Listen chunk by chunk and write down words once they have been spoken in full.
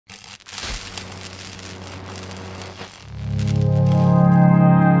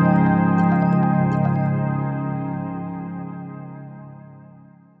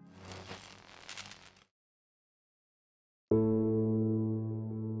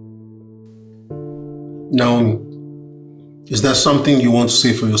Naomi, is there something you want to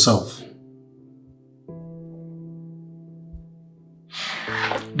say for yourself?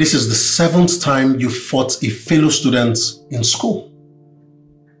 This is the 7th time you fought a fellow student in school.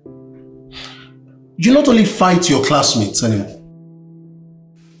 You not only fight your classmates anymore,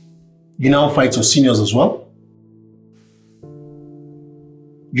 you now fight your seniors as well.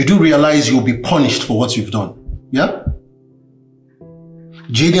 You do realize you'll be punished for what you've done, yeah?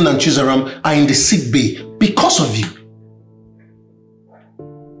 Jaden and Chizaram are in the sick bay because of you.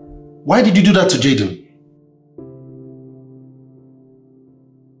 Why did you do that to Jaden?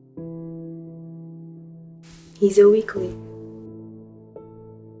 He's a weakling.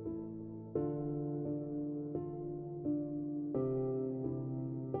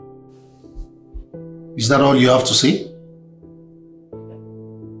 Is that all you have to say?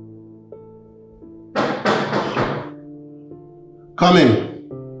 Come in.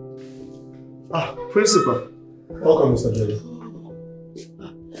 Principal. Welcome, Mr. Jerry.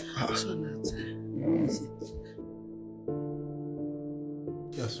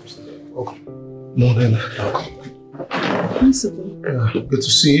 Yes, Mr. Jerry. Welcome. Morning. Welcome. Principal. Good to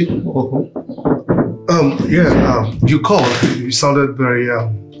see you. Welcome. You called. You sounded very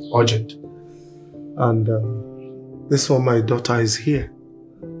urgent. And this one, my daughter is here.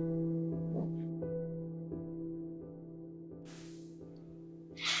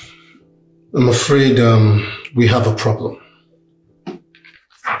 I'm afraid we have a problem.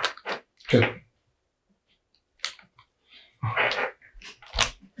 Okay.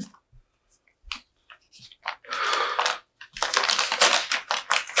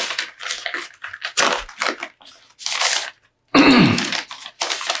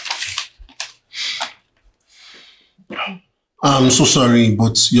 I'm so sorry,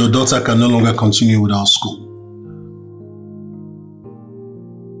 but your daughter can no longer continue with our school.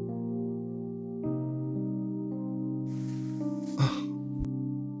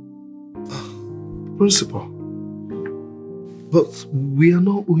 Principal, but we are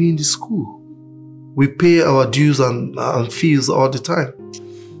not owing the school. We pay our dues and fees all the time.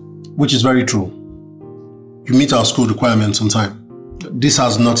 Which is very true. You meet our school requirements on time. This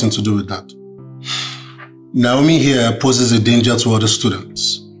has nothing to do with that. Naomi here poses a danger to other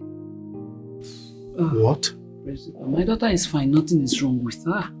students. What? Principal, my daughter is fine. Nothing is wrong with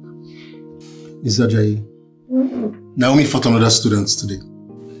her. Mr. Jai, Naomi fought another student today.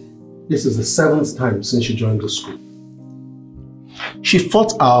 This is the 7th time since she joined the school. She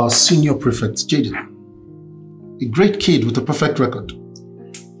fought our senior prefect, Jaden. A great kid with a perfect record.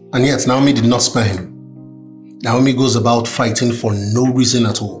 And yet Naomi did not spare him. Naomi goes about fighting for no reason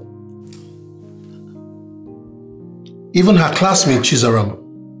at all. Even her classmate, Chizaram,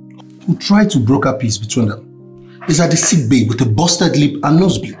 who tried to broker peace between them, is at the sick bay with a busted lip and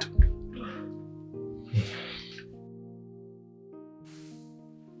nosebleed.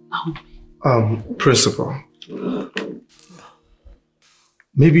 Principal.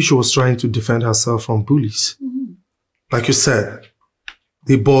 Maybe she was trying to defend herself from bullies. Like you said,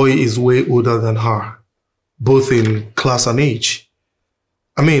 the boy is way older than her, both in class and age.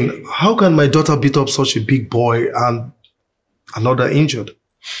 I mean, how can my daughter beat up such a big boy and another injured?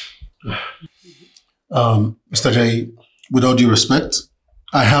 Mr. Jai, with all due respect,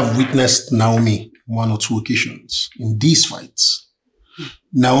 I have witnessed Naomi 1 or 2 occasions in these fights.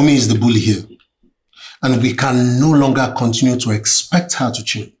 Naomi is the bully here, and we can no longer continue to expect her to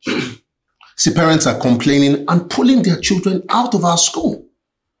change. See, parents are complaining and pulling their children out of our school.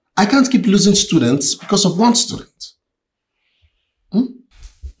 I can't keep losing students because of one student. Come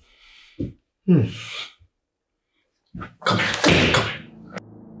here.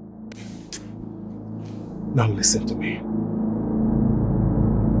 Now listen to me.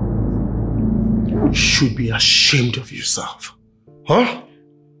 You should be ashamed of yourself. Huh?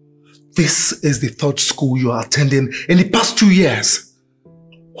 This is the 3rd school you are attending in the past 2 years.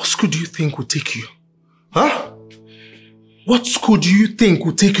 What school do you think will take you? Huh? What school do you think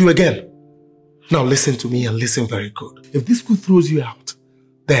will take you again? Now listen to me and listen very good. If this school throws you out,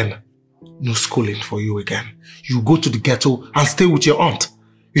 then no schooling for you again. You go to the ghetto and stay with your aunt.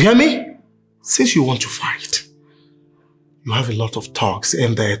 You hear me? Since you want to fight, you have a lot of thugs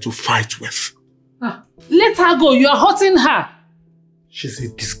in there to fight with. Let her go. You are hurting her. She's a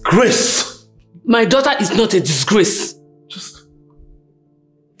disgrace. My daughter is not a disgrace. Just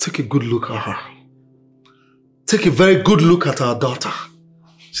take a good look at her. Take a very good look at our daughter.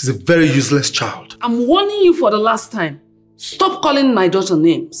 She's a very useless child. I'm warning you for the last time. Stop calling my daughter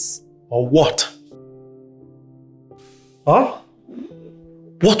names. Or what? Huh?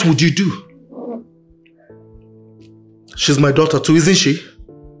 What would you do? She's my daughter too, isn't she?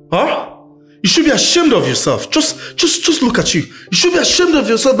 Huh? You should be ashamed of yourself. Just look at you. You should be ashamed of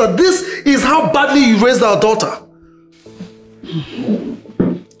yourself that this is how badly you raised our daughter.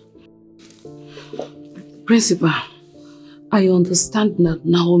 Principal, I understand that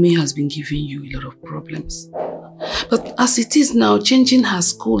Naomi has been giving you a lot of problems. But as it is now, changing her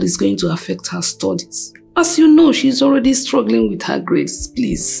school is going to affect her studies. As you know, she's already struggling with her grades.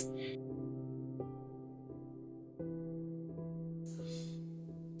 Please.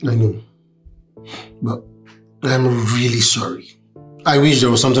 I know. But I'm really sorry. I wish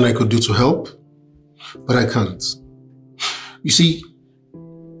there was something I could do to help, but I can't. You see,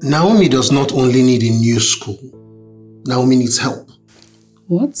 Naomi does not only need a new school. Naomi needs help.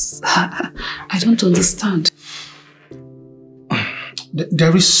 What? I don't understand.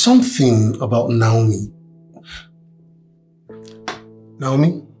 There is something about Naomi.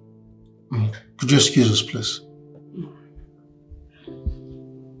 Naomi? Could you excuse us, please?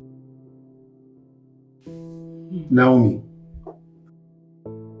 Naomi.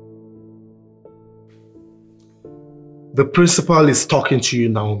 The principal is talking to you,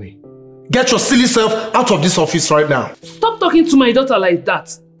 Naomi. Get your silly self out of this office right now. Stop talking to my daughter like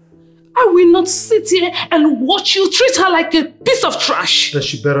that. I will not sit here and watch you treat her like a piece of trash. Then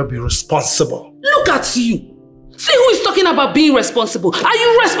she better be responsible. Look at you. See who is talking about being responsible. Are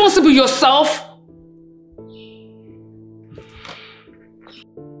you responsible yourself?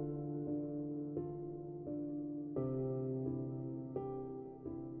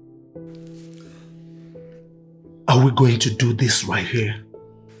 Are we going to do this right here?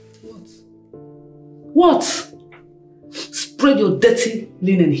 What? Spread your dirty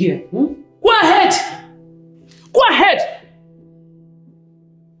linen here. Go ahead. Go ahead.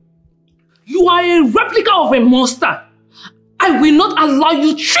 You are a replica of a monster. I will not allow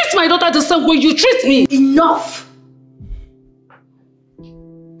you to treat my daughter the same way you treat me. Enough!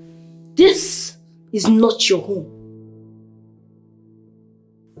 This is not your home.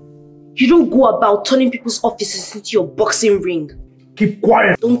 You don't go about turning people's offices into your boxing ring. Keep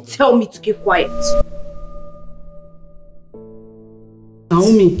quiet. Don't tell me to keep quiet.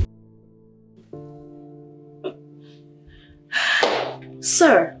 Naomi.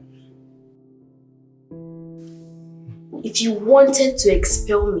 Sir, if you wanted to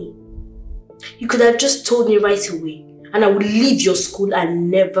expel me, you could have just told me right away and I would leave your school and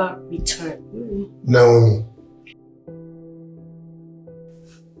never return. Naomi.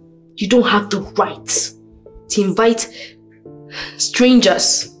 You don't have the right to invite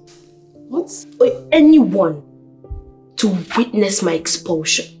strangers, What? or anyone to witness my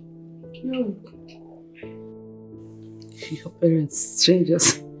expulsion. Your parents,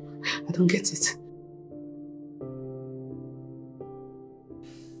 strangers. I don't get it.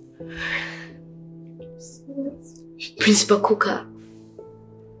 Principal Kuka,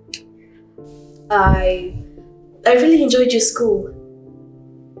 I really enjoyed your school.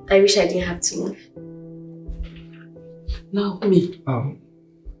 I wish I didn't have to leave. Naomi.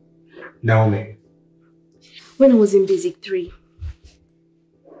 Naomi. When I was in Basic 3,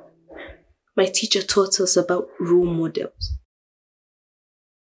 my teacher taught us about role models.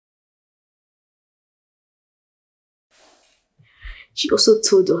 She also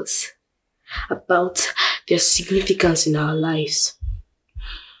told us about their significance in our lives.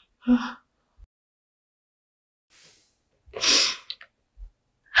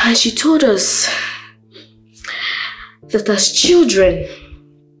 And she told us that as children,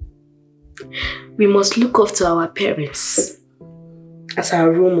 we must look up to our parents as our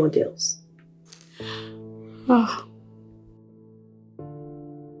role models.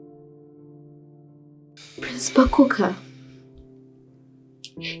 Principal Kuka,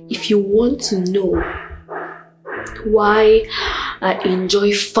 if you want to know why I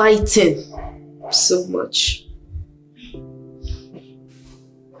enjoy fighting so much,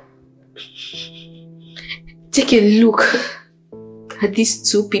 take a look at these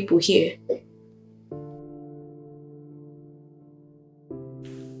two people here.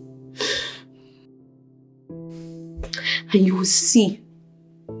 And you will see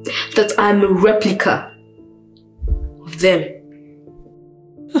that I'm a replica of them.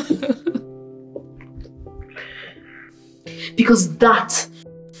 Because that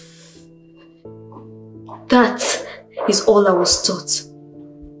is all I was taught.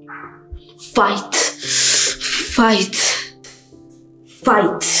 Fight, fight,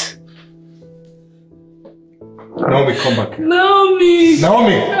 fight. Naomi, come back here. Naomi!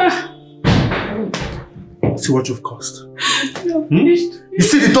 Naomi! See what you've caused. You're finished. You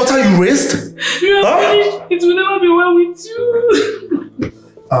see the daughter you raised? You're finished. It will never be well with you.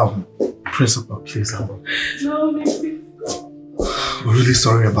 Principal, please. Naomi, please. We're really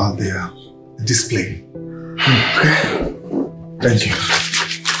sorry about the display. Okay? Thank you.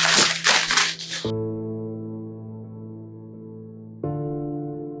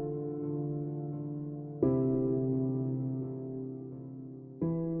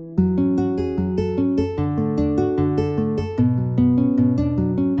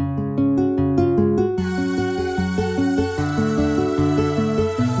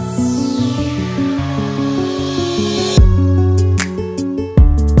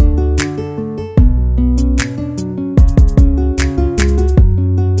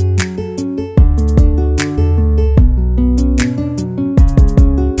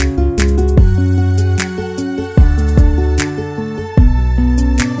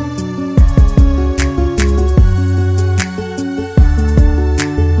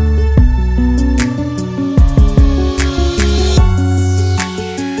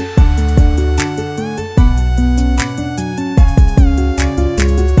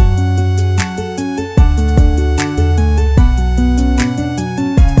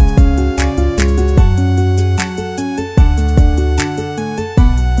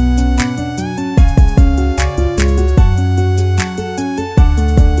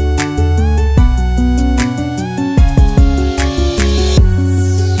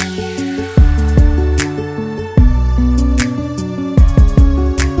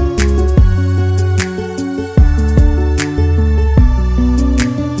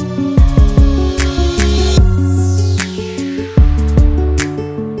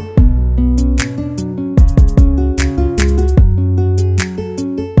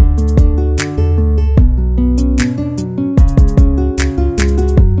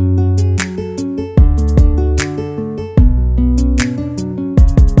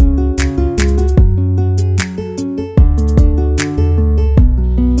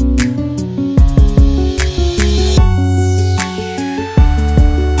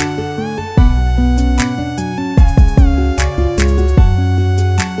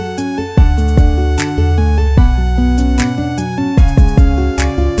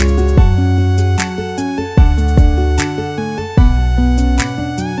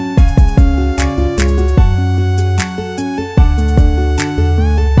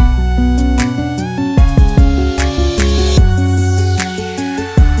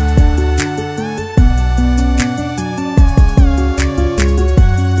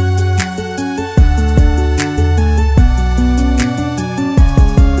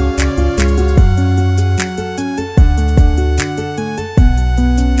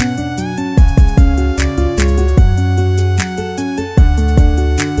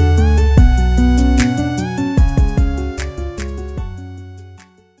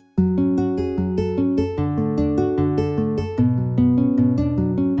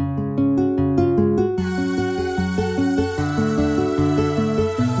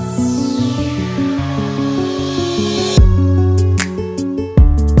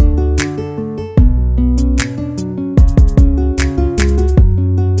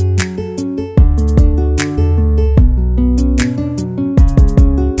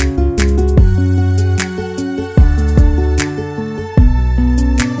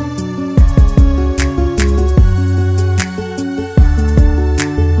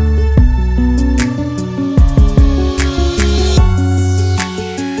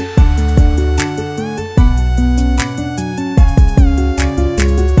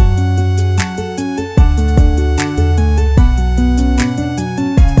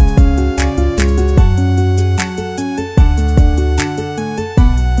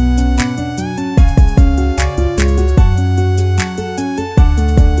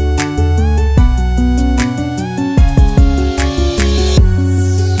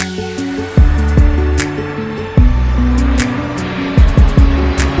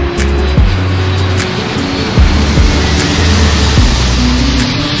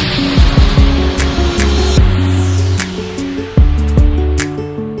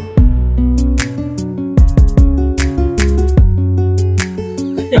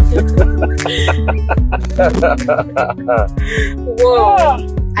 Whoa,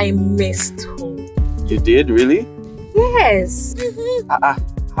 I missed home. You did, really? Yes.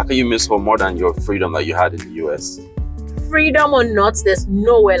 How can you miss home more than your freedom that you had in the US? Freedom or not, there's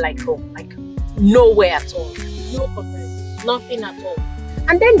nowhere like home. Like, nowhere at all. No comparison. Nothing at all.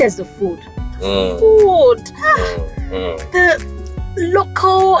 And then there's the food. Food. The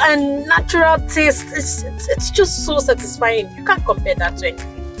local and natural taste. It's just so satisfying. You can't compare that to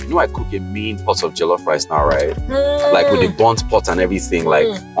anything. You know I cook a mean pot of jollof rice now, right? Like with the burnt pot and everything, like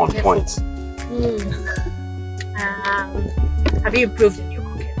on point. Have you improved in your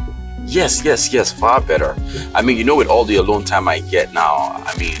cooking? Yes, far better. I mean, you know, with all the alone time I get now,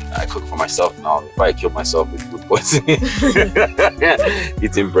 I mean, I cook for myself now. If I kill myself with food poisoning,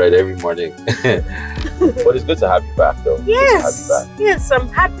 eating bread every morning. But it's good to have you back, though. Yes, yes, I'm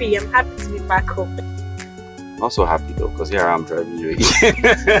happy. I'm happy to be back home. I'm also happy though, because here I'm driving you again.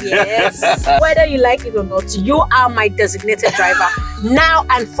 Yes, whether you like it or not, you are my designated driver now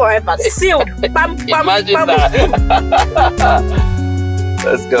and forever. Sealed. Bam, bam, Imagine bam. that.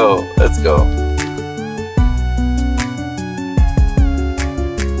 Let's go.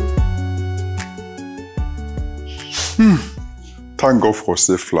 Thank God for a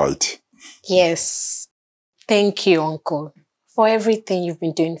safe flight. Yes. Thank you, Uncle, for everything you've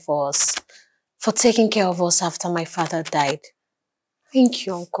been doing for us, for taking care of us after my father died. Thank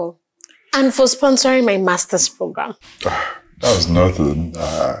you, Uncle. And for sponsoring my master's program. That was nothing.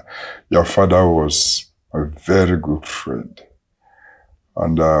 Your father was a very good friend.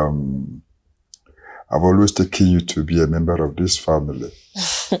 And I've always taken you to be a member of this family.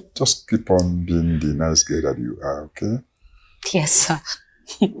 Just keep on being the nice girl that you are, okay? Yes, sir.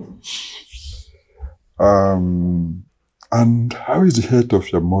 And how is the health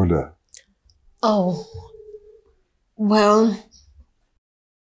of your mother? Oh, well,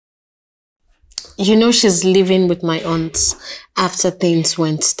 you know she's living with my aunts after things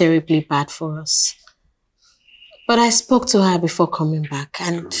went terribly bad for us. But I spoke to her before coming back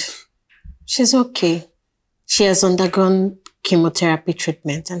and she's okay. She has undergone chemotherapy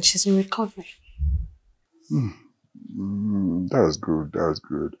treatment and she's in recovery. That's good,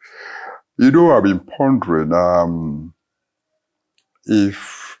 You know, I've been pondering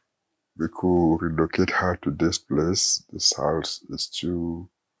if we could relocate her to this place. This house is too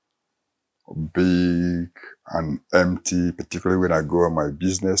big and empty, particularly when I go on my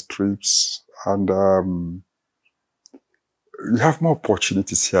business trips. And you have more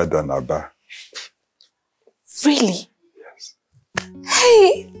opportunities here than Aba. Really? Yes.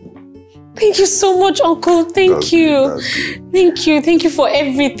 Hey, thank you so much, Uncle. Thank you. Thank you. Thank you for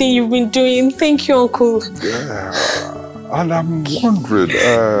everything you've been doing. Thank you, Uncle. Yeah. And I'm wondering,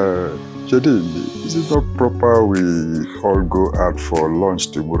 Jadine, is it not proper we all go out for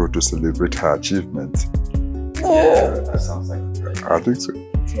lunch tomorrow to celebrate her achievement? Yeah, that sounds like it. I think so.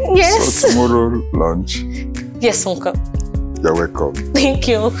 Yes. So tomorrow lunch. Yes, Uncle. You're welcome. Thank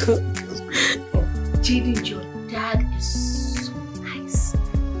you, Uncle. Jaden, your dad is so nice.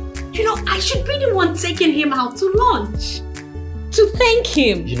 You know, I should be the one taking him out to lunch. To thank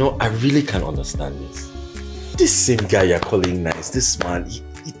him. You know, I really can't understand this. This same guy you're calling nice, this man, he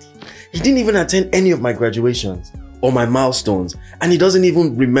didn't even attend any of my graduations or my milestones, and he doesn't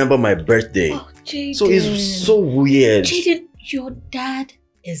even remember my birthday. Oh, Jaden. So it's so weird. Jaden, your dad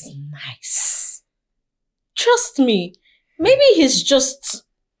is nice. Trust me. Maybe he's just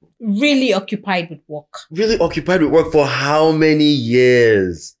really occupied with work. Really occupied with work for how many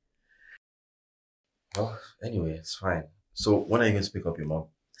years? Well, anyway, it's fine. So when are you going to pick up your mom?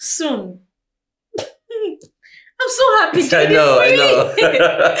 Soon. I'm so happy, Jaden. I know.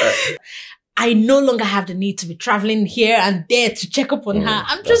 I no longer have the need to be traveling here and there to check up on her.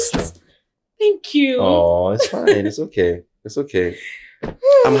 I'm just... true. Thank you. Oh, it's fine. It's okay. It's okay.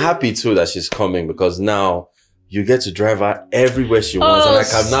 I'm happy too that she's coming because now you get to drive her everywhere she wants and I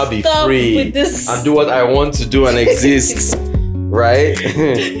can now be free and do what I want to do and exist. Right?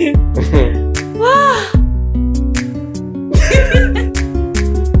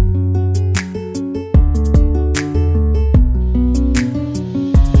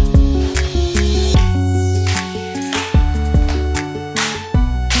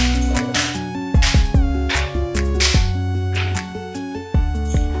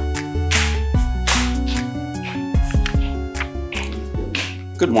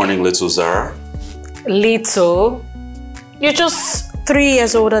 Good morning, little Zara. Little? You're just 3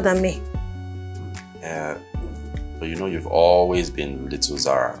 years older than me. Yeah, but you know you've always been little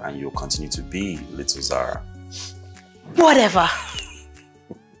Zara and you'll continue to be little Zara. Whatever.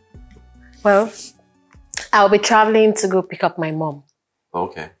 Well, I'll be traveling to go pick up my mom.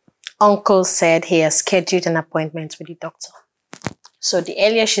 Okay. Uncle said he has scheduled an appointment with the doctor. So the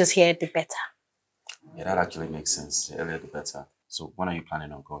earlier she's here, the better. Yeah, that actually makes sense. The earlier the better. So when are you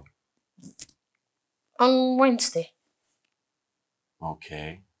planning on going? On Wednesday.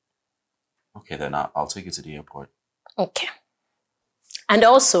 Okay. Okay, then I'll take you to the airport. Okay. And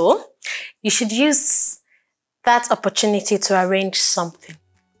also, you should use that opportunity to arrange something.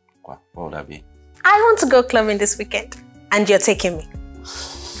 What would that be? I want to go clubbing this weekend. And you're taking me.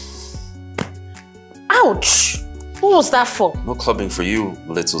 Ouch! What was that for? No clubbing for you,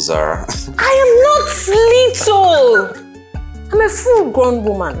 little Zara. I am not little! I'm a full-grown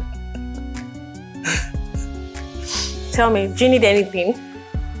woman. tell me, do you need anything?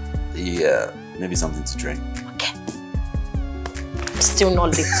 Yeah, maybe something to drink. Okay. Still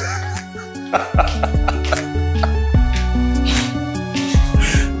not little.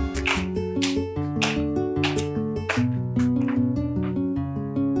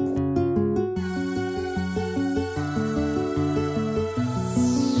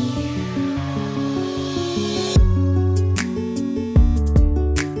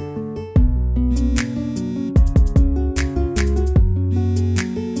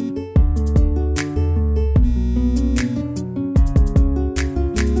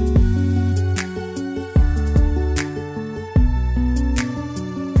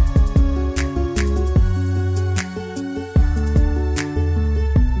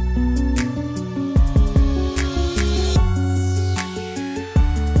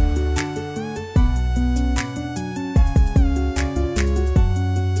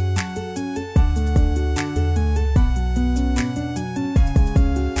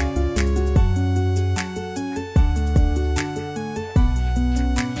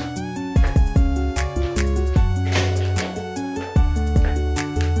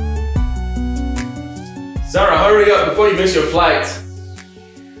 Zara, hurry up before you miss your flight.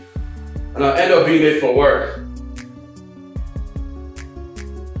 And I'll end up being late for work.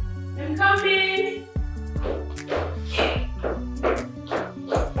 I'm coming.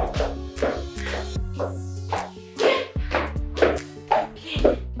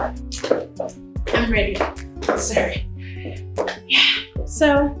 I'm ready. Sorry. Yeah.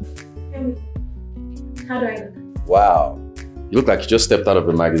 So, how do I look? Wow. You look like you just stepped out of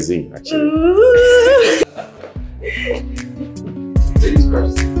a magazine, actually. Ladies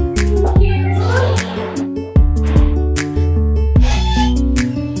first.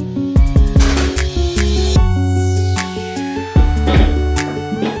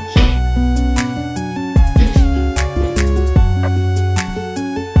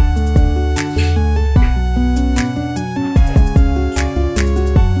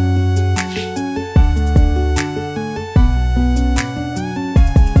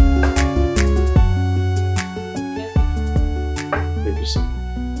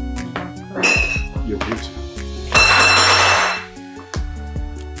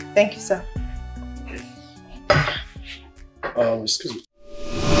 Thank you, sir. Excuse me.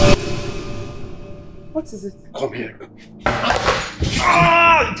 What is it? Come here.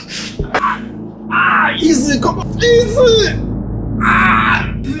 Easy, come on. Easy.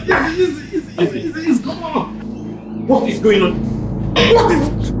 Easy, come on. What is going on? What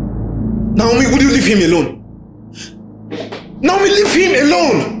is... Naomi, would you leave him alone? Naomi, leave him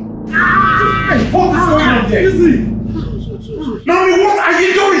alone. What is going on there? Easy. Naomi, what are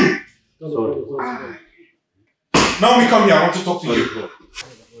you doing? Sorry. Naomi, come here. I want to talk to you.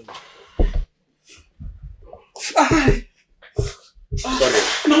 Sorry.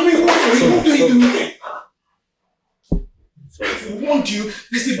 Naomi, what are you doing? If we want you,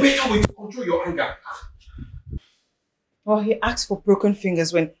 there's a better way to control your anger. Well, he asked for broken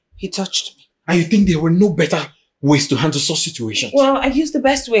fingers when he touched me. And you think there were no better ways to handle such situations? Well, I used the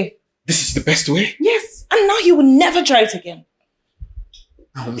best way. This is the best way? Yes. And now he will never try it again.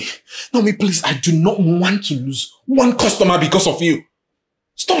 Naomi, please, I do not want to lose one customer because of you.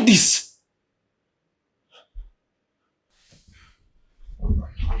 Stop this.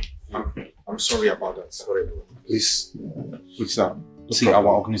 I'm sorry about that. Sorry. Please, sir. See, our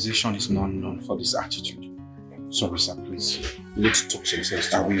organization is not known for this attitude. Sorry, sir, please. You need to talk some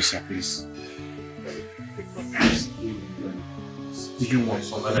sense. I will, sir, please. Do you want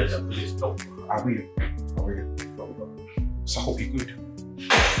some manager? Please talk. I will. So I hope you're good.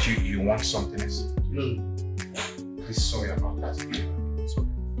 You want something else? Please, sorry about that. Sorry.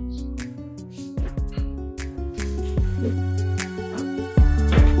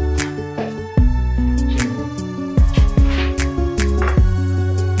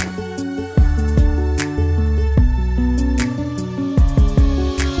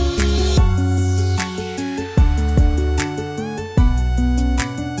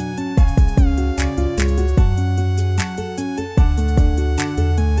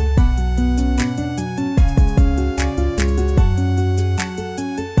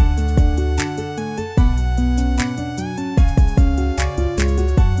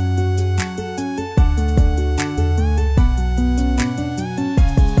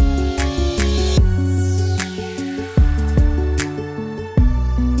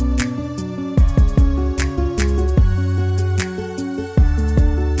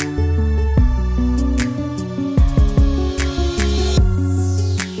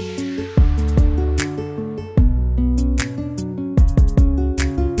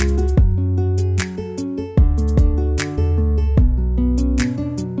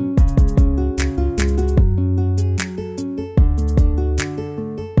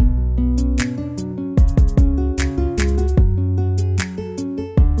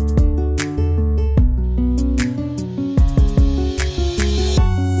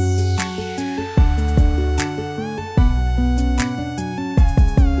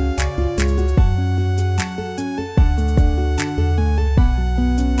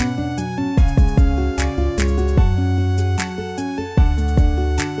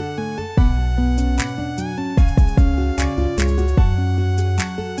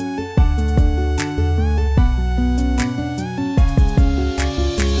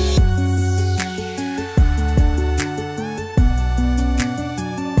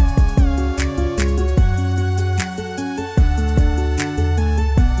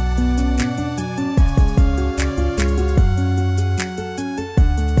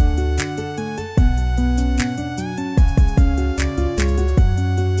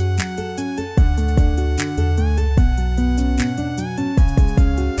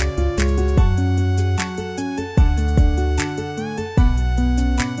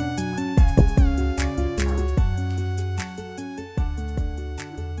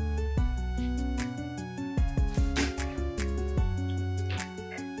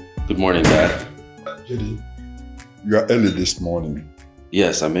 Good morning, Dad. JD, you are early this morning.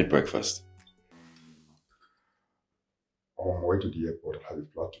 Yes, I made breakfast. On my way to the airport, I have a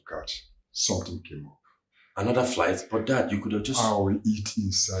flight to catch. Something came up. Another flight? But Dad, you could have just... I will eat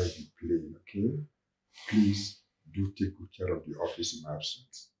inside the plane, okay? Please do take good care of the office in my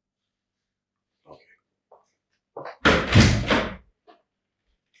absence.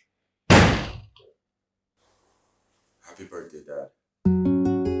 Happy birthday, Dad.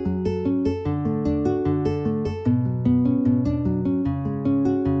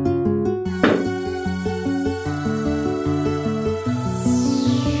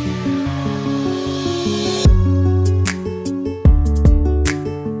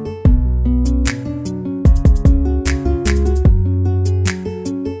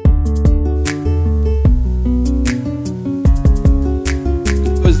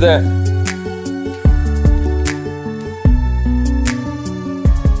 Who's there?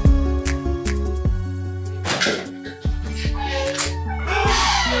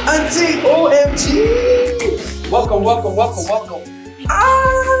 Auntie, OMG! Welcome.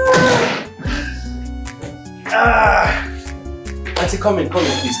 Auntie, come in,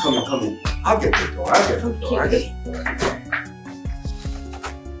 please. Come in. I'll get the door.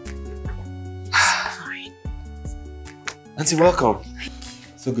 Fine. Auntie, welcome.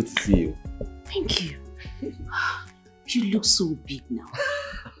 So good to see you. Thank you. You look so big now.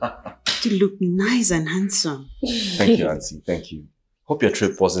 You look nice and handsome. Thank you, Auntie. Thank you. Hope your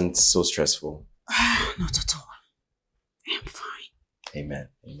trip wasn't so stressful. Not at all. I'm fine. Amen.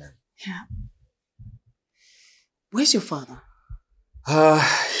 Yeah. Where's your father?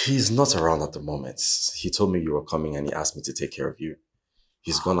 He's not around at the moment. He told me you were coming and he asked me to take care of you.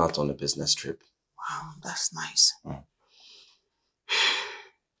 He's gone out on a business trip. Wow, that's nice.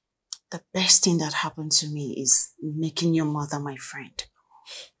 The best thing that happened to me is making your mother my friend.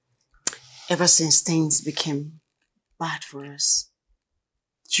 Ever since things became bad for us,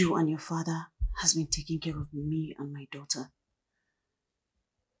 you and your father has been taking care of me and my daughter,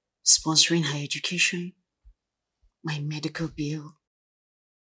 sponsoring her education, my medical bill,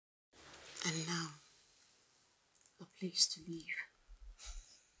 and now a place to live.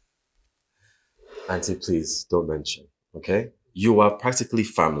 Auntie, please don't mention, okay? You are practically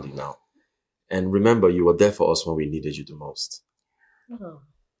family now. And remember, you were there for us when we needed you the most. Oh.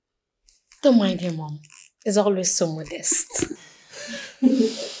 Don't mind him, Mom. He's always so modest.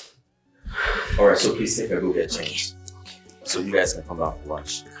 Alright, so please take a go get changed. Okay. So you guys can come down for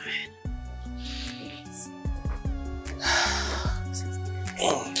lunch.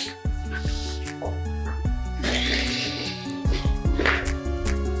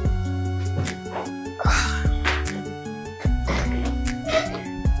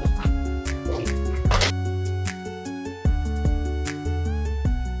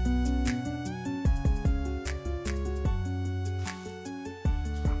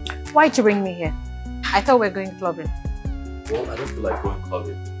 Why'd you bring me here? I thought we were going clubbing. Well, I don't feel like going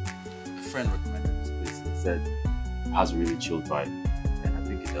clubbing. A friend recommended this place and said it has a really chilled vibe. And I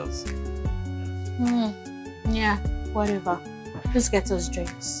think it does. Yeah, whatever. Just get us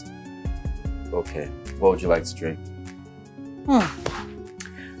drinks. Okay. What would you like to drink?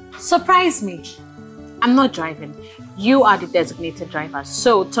 Surprise me. I'm not driving. You are the designated driver,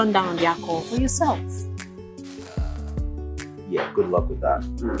 so turn down the alcohol for yourself. Yeah, good luck with that.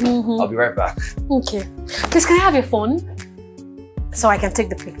 I'll be right back. Okay. Please, can I have your phone? So I can take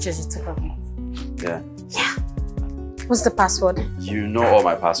the pictures you took of me. Yeah. Yeah. What's the password? You know all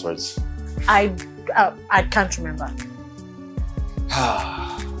my passwords. I can't remember.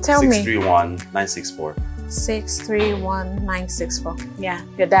 Tell me. 631-964. 631-964. Yeah,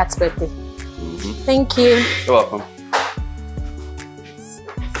 your dad's birthday. Thank you. You're welcome.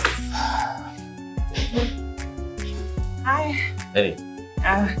 Hi. Hey.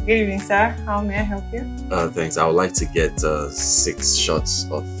 Good evening, sir. How may I help you? Thanks. I would like to get 6 shots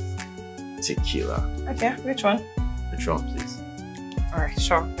of tequila. Okay, which one? Patron, please. Alright,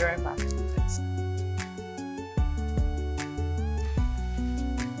 sure. Be right back. Thanks.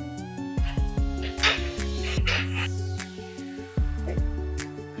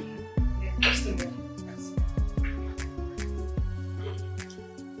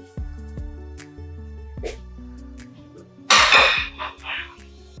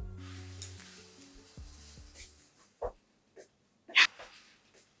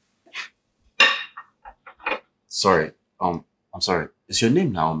 Sorry. I'm sorry. Is your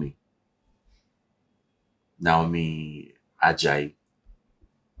name Naomi? Naomi Ajayi.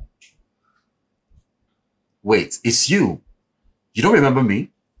 Wait, it's you. You don't remember me?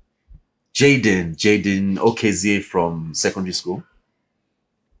 Jaden Okezie from secondary school?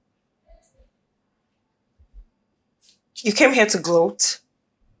 You came here to gloat?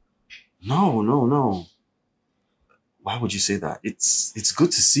 No. Why would you say that? It's good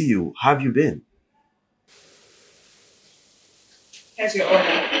to see you. How have you been? Here's your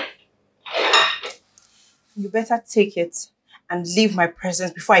order. You better take it and leave my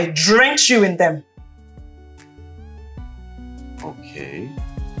presence before I drench you in them. Okay.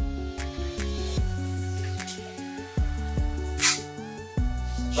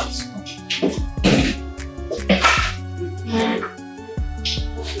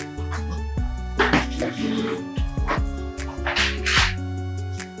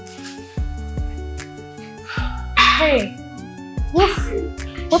 Hey,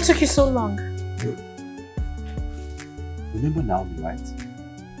 what took you so long? Remember Naomi, right?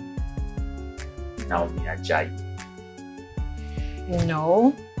 Naomi Ajayi.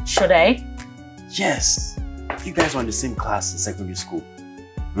 No. Should I? Yes. You guys were in the same class in secondary school.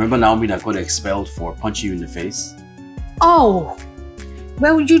 Remember Naomi that got expelled for punching you in the face? Oh.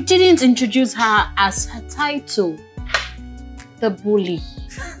 Well, you didn't introduce her as her title. The bully.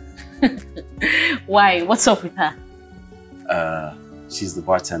 Why? What's up with her? She's the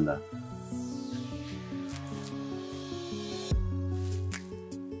bartender.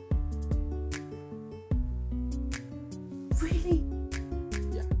 Really?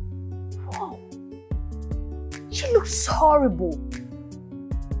 Yeah. Wow. She looks horrible.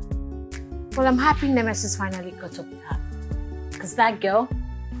 Well, I'm happy Nemesis finally caught up with her. Because that girl,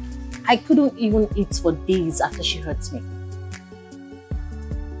 I couldn't even eat for days after she hurt me.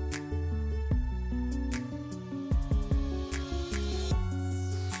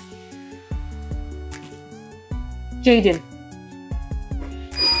 Jaden.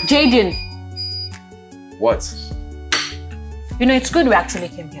 What? You know, it's good we actually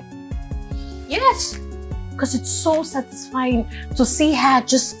came here. Yes. Because it's so satisfying to see her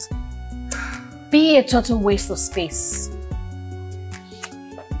just be a total waste of space.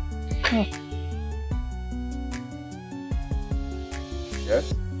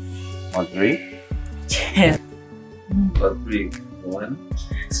 Yes? On three? Yeah. On three. 1,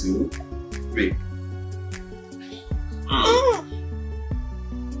 2, 3.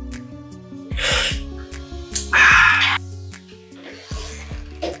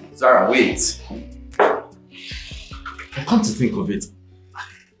 Zara, wait. Come to think of it,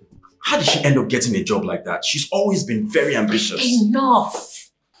 how did she end up getting a job like that? She's always been very ambitious. Enough.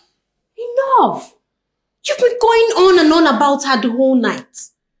 You've been going on and on about her the whole night.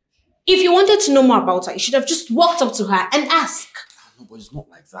 If you wanted to know more about her, you should have just walked up to her and asked. No, but it's not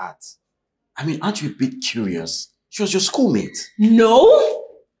like that. I mean, aren't you a bit curious? She was your schoolmate. No.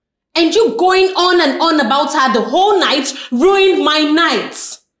 And you going on and on about her the whole night ruined my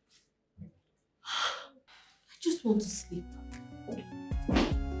night. I just want to sleep.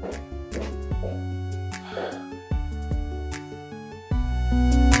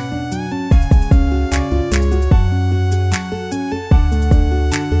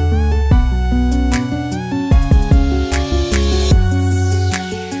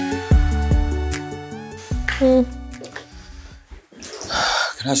 Can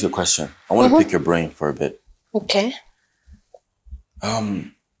I ask you a question? I want to pick your brain for a bit. Okay.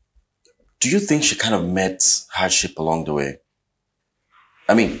 Do you think she kind of met hardship along the way?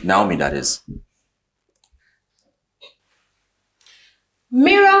 I mean, Naomi, that is.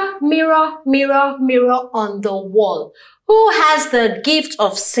 Mirror, mirror, mirror, mirror on the wall. Who has the gift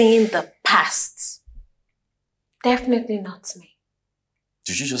of seeing the past? Definitely not me.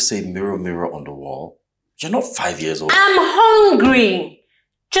 Did you just say mirror, mirror on the wall? You're not 5 years old. I'm hungry.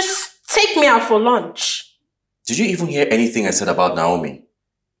 Just take me out for lunch. Did you even hear anything I said about Naomi?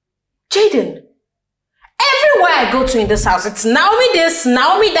 Jaden, everywhere I go to in this house, it's Naomi this,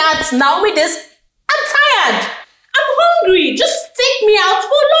 Naomi that, Naomi this. I'm tired. I'm hungry. Just take me out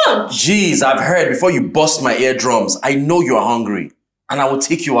for lunch. Jeez, I've heard before you bust my eardrums. I know you're hungry. And I will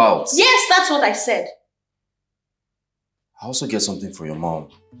take you out. Yes, that's what I said. I'll also get something for your mom.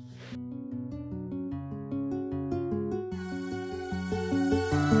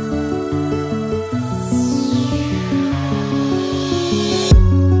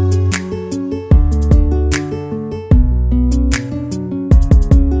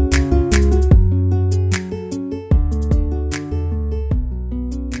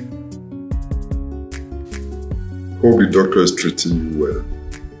 Hope the doctor is treating you well.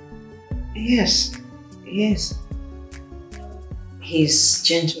 Yes. He's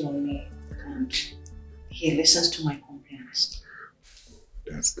gentle on me and he listens to my complaints.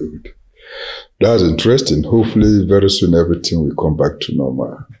 That's good. That's interesting. Hopefully very soon everything will come back to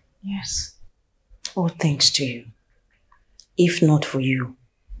normal. Yes. All thanks to you. If not for you,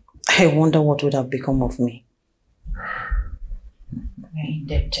 I wonder what would have become of me. we're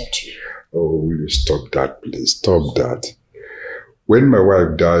indebted to you. Oh, will you stop that, please? Stop that. When my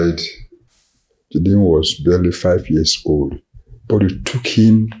wife died, Gideon was barely 5 years old, but we took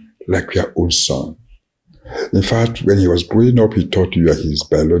him like your own son. In fact, when he was growing up, he thought you were his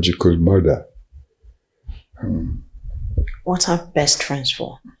biological mother. What are best friends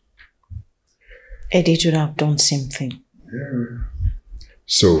for? Eddie would have done the same thing. Yeah.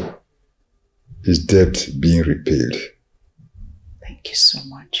 So, his debt being repaid. Thank you so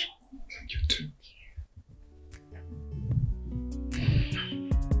much. Thank you too.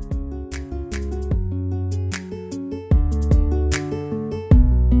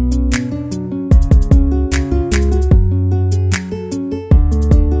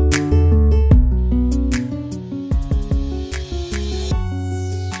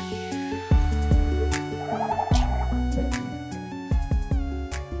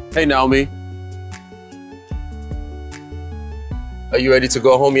 Hey, Naomi. Are you ready to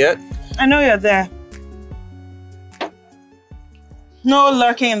go home yet? I know you're there. No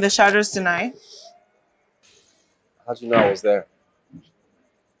lurking in the shadows tonight. How'd you know I was there?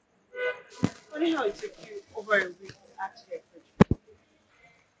 Funny how it took you over a week to actually approach.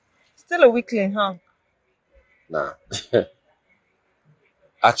 Still a weakling, huh? Nah.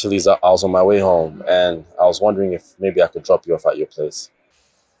 Actually, I was on my way home and I was wondering if maybe I could drop you off at your place.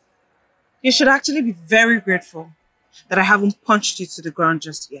 You should actually be very grateful that I haven't punched you to the ground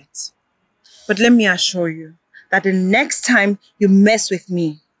just yet. But let me assure you that the next time you mess with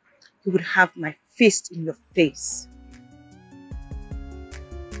me, you would have my fist in your face.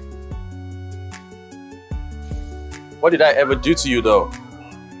 What did I ever do to you, though?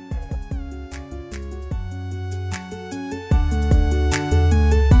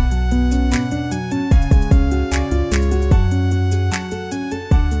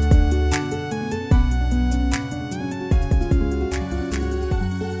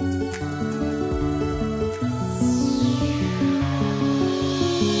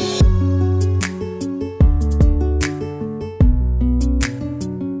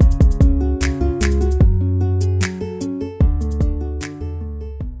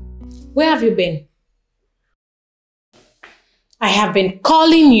 Where have you been? I have been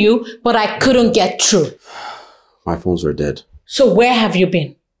calling you, but I couldn't get through. My phones were dead. So where have you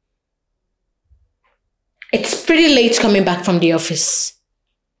been? It's pretty late coming back from the office.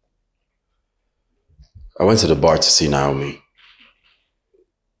 I went to the bar to see Naomi.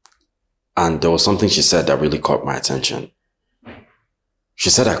 And there was something she said that really caught my attention. She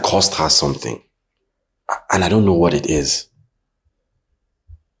said I cost her something. And I don't know what it is.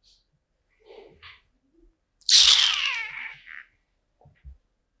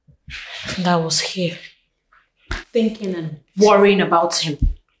 That was here, thinking and worrying about him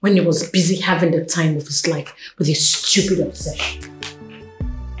when he was busy having the time of his life with his stupid obsession.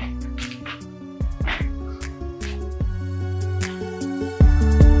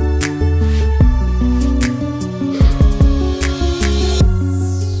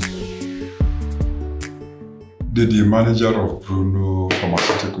 Did the manager of Bruno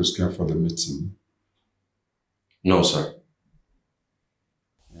Pharmaceuticals come for the meeting? No, sir.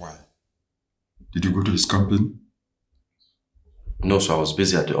 Why? Did you go to his company? No, sir. I was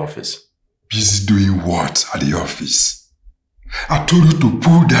busy at the office. Busy doing what at the office? I told you to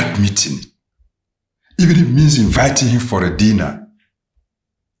pull that meeting. Even if it means inviting him for a dinner.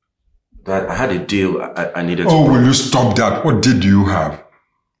 Dad, I had a deal I needed to... Oh, will you stop that? What deal do you have?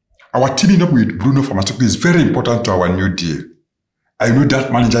 Our teaming up with Bruno Pharmaceuticals is very important to our new deal. I know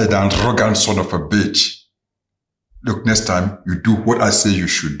that manager is an arrogant son of a bitch. Look, next time, you do what I say you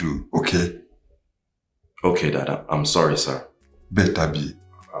should do, okay? Okay, Dad. I'm sorry, sir. Better be.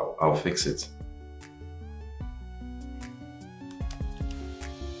 I'll fix it.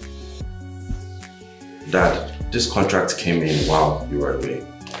 Dad, this contract came in while you were away.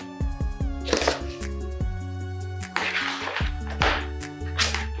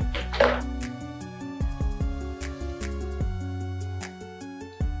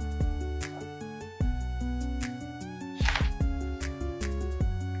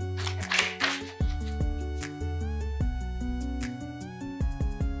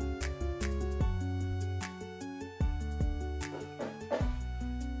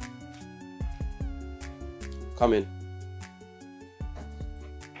 Come in.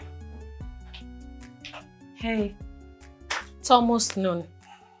 Hey, it's almost noon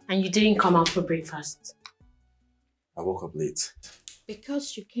and you didn't come out for breakfast. I woke up late.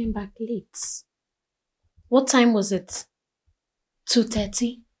 Because you came back late. What time was it?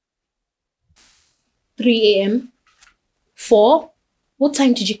 2:30? 3 a.m.? 4? What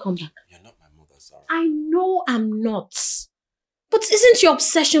time did you come back? You're not my mother, Sarah. I know I'm not. But isn't your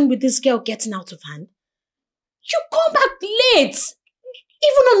obsession with this girl getting out of hand? You come back late,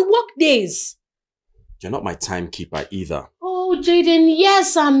 even on work days. You're not my timekeeper either. Oh, Jaden,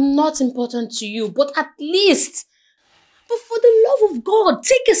 yes, I'm not important to you, but at least, but for the love of God,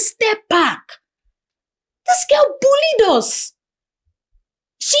 take a step back. This girl bullied us.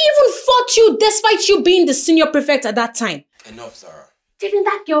 She even fought you despite you being the senior prefect at that time. Enough, Sarah. Didn't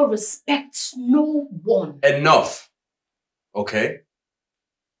that girl respect no one? Enough. Okay?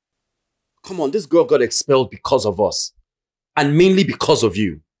 Come on, this girl got expelled because of us. And mainly because of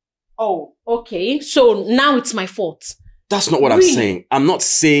you. Oh, okay. So now it's my fault. That's not what I'm saying. I'm not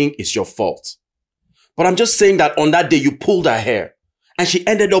saying it's your fault. But I'm just saying that on that day you pulled her hair. And she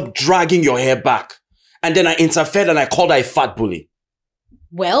ended up dragging your hair back. And then I interfered and I called her a fat bully.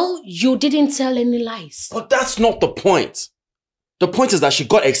 Well, you didn't tell any lies. But that's not the point. The point is that she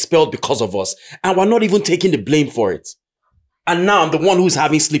got expelled because of us. And we're not even taking the blame for it. And now I'm the one who's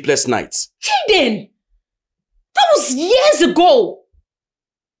having sleepless nights. Jaden! That was years ago!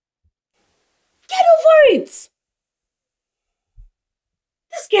 Get over it!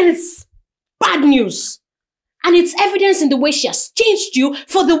 This girl is bad news. And it's evidence in the way she has changed you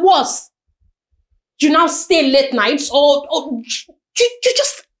for the worse. You now stay late nights or you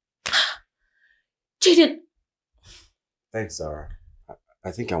just... Jaden. Thanks, Sarah.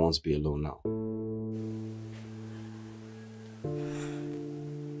 I think I want to be alone now.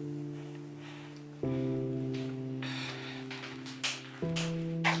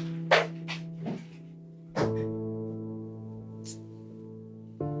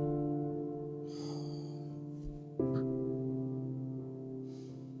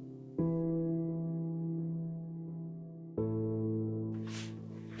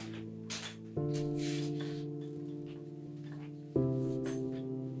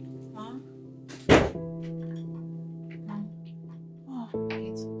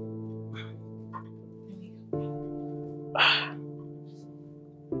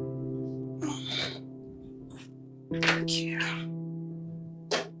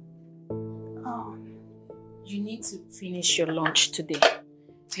 You need to finish your lunch today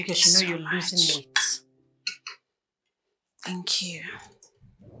because you know you're losing weight. Thank you.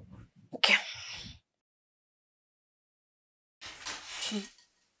 Okay.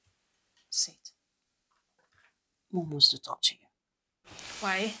 Sit. Mom wants to talk to you.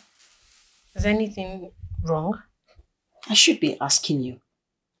 Why? Is anything wrong? I should be asking you.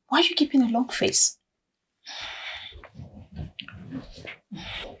 Why are you keeping a long face?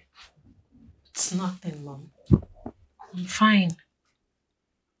 It's nothing, Mom. I'm fine.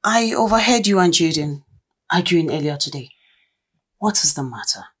 I overheard you and Jaden arguing earlier today. What is the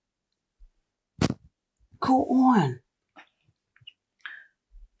matter? Go on.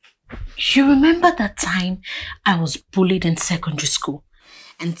 You remember that time I was bullied in secondary school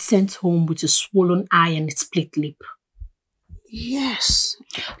and sent home with a swollen eye and a split lip? Yes.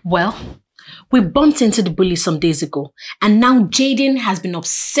 Well, we bumped into the bully some days ago and now Jaden has been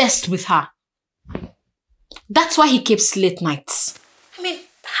obsessed with her. That's why he keeps late nights. I mean,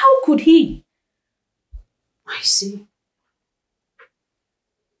 how could he? I see.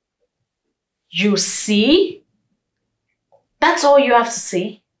 You see? That's all you have to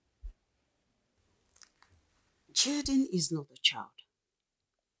say? Jaden is not a child.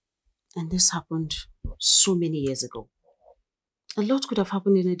 And this happened so many years ago. A lot could have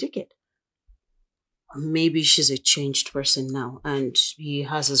happened in a decade. Maybe she's a changed person now and he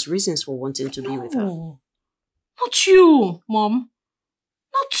has his reasons for wanting to be with her. Not you, Mom.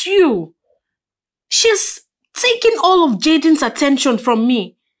 Not you. She's taking all of Jaden's attention from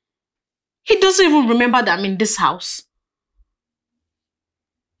me. He doesn't even remember that I'm in this house.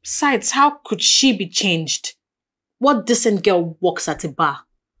 Besides, how could she be changed? What decent girl works at a bar?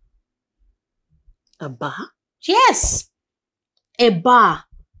 A bar? Yes. A bar.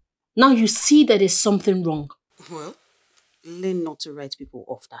 Now you see that there's something wrong. Well, learn not to write people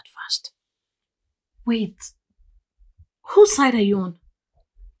off that fast. Wait. Whose side are you on?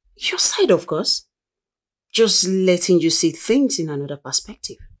 Your side, of course. Just letting you see things in another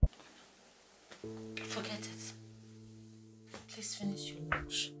perspective. Forget it. Please finish your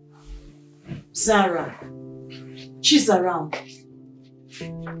lunch. Zara. She's around.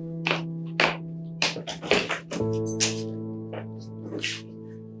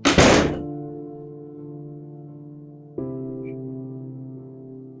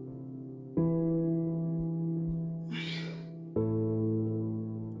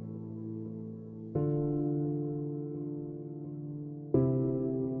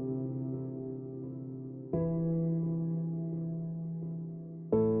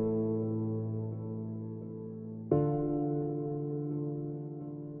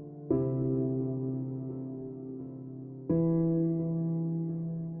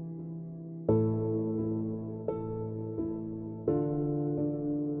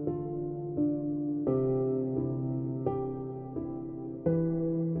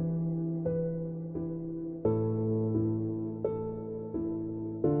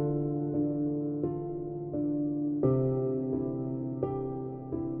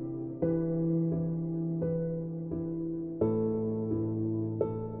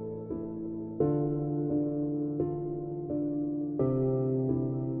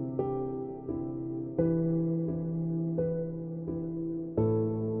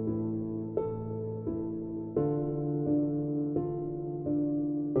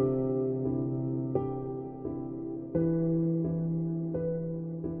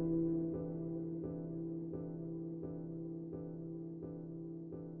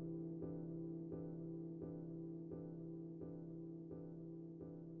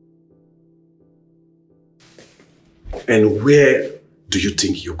 And where do you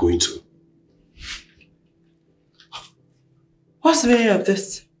think you're going to? What's the meaning of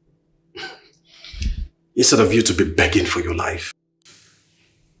this? Instead of you to be begging for your life.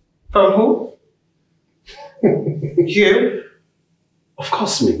 From who? You? Of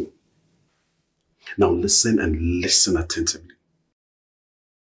course, me. Now listen and listen attentively.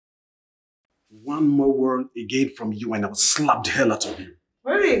 One more word again from you and I'll slap the hell out of you.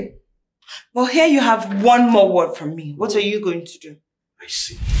 Really? Well, here you have one more word from me. What are you going to do? I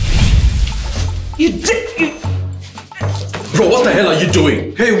see. You did... Bro, what the hell are you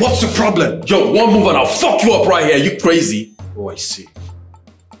doing? Hey, what's the problem? Yo, one move and I'll fuck you up right here. You crazy? Oh, I see.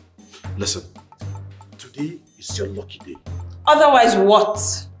 Listen, today is your lucky day. Otherwise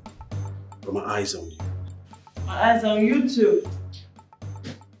what? Got my eyes on you. My eyes on you too.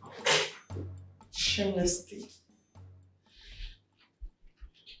 Shamelessly.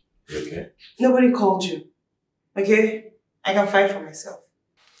 You okay? Nobody called you. Okay? I can fight for myself.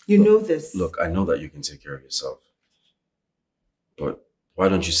 You know this. Look, I know that you can take care of yourself. But why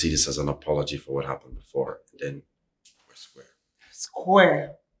don't you see this as an apology for what happened before? And then we're square.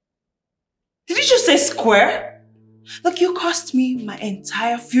 Square? Did you just say square? Look, you cost me my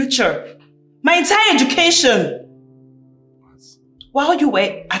entire future. My entire education. What? While you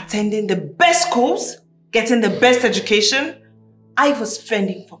were attending the best schools, getting the best education, I was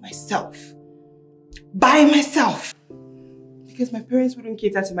fending for myself. By myself. Because my parents wouldn't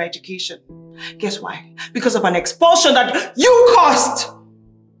cater to my education. Guess why? Because of an expulsion that you caused!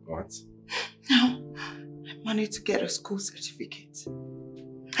 What? Now, I managed to get a school certificate.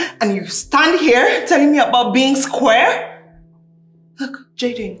 And you stand here telling me about being square? Look,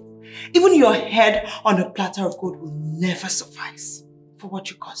 Jaden, even your head on a platter of gold will never suffice for what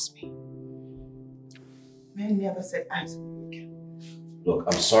you cost me. May I never set eyes on you again. Look,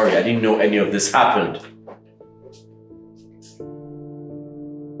 I'm sorry. I didn't know any of this happened.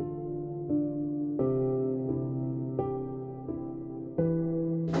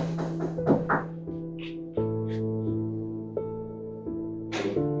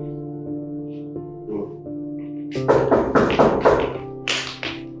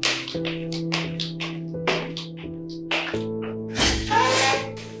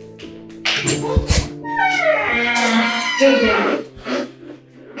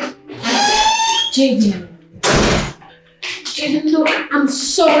 Jaden, look, I'm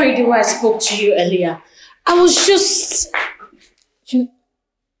sorry the way I spoke to you earlier. I was just...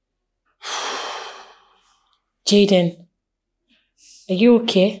 Jaden, are you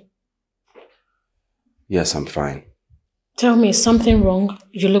okay? Yes, I'm fine. Tell me, is something wrong?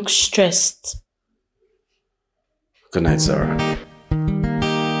 You look stressed. Good night, Sarah.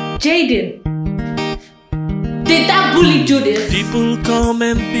 Jaden, did that bully do this? People come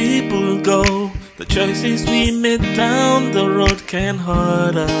and people go. The choices we made down the road can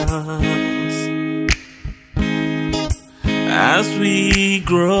hurt us as we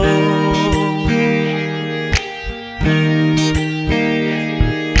grow.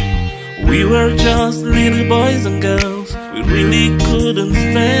 We were just little boys and girls. We really couldn't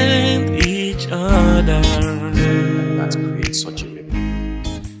stand each other. That creates such a ripple.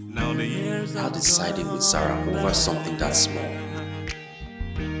 How deciding with Sarah over something that small?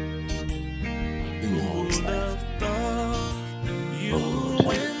 In the whole life.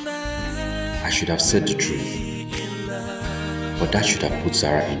 Oh, I should have said the truth. But that should have put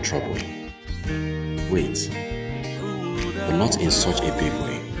Sarah in trouble. Wait, but not in such a big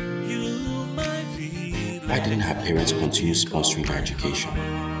way. Why didn't her parents continue sponsoring her education?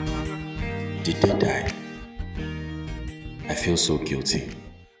 Did they die? I feel so guilty.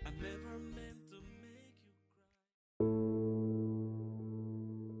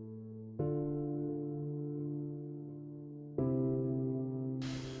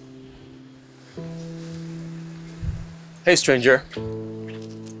 Hey, stranger.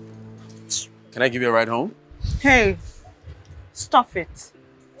 Can I give you a ride home? Hey, stop it.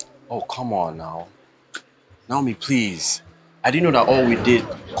 Oh, come on now. Naomi, please. I didn't know that all we did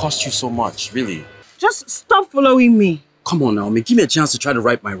cost you so much, really. Just stop following me. Come on, Naomi. Give me a chance to try to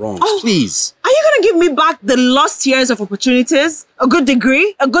right my wrongs, please. Are you gonna give me back the lost years of opportunities? A good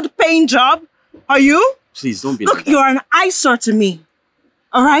degree? A good paying job? Are you? Please, don't be Look, like that. you're an eyesore to me.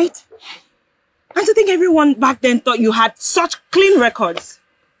 Alright? And to think everyone back then thought you had such clean records.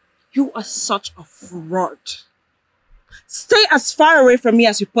 You are such a fraud. Stay as far away from me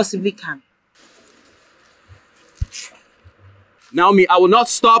as you possibly can. Naomi, I will not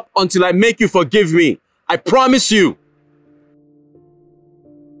stop until I make you forgive me. I promise you.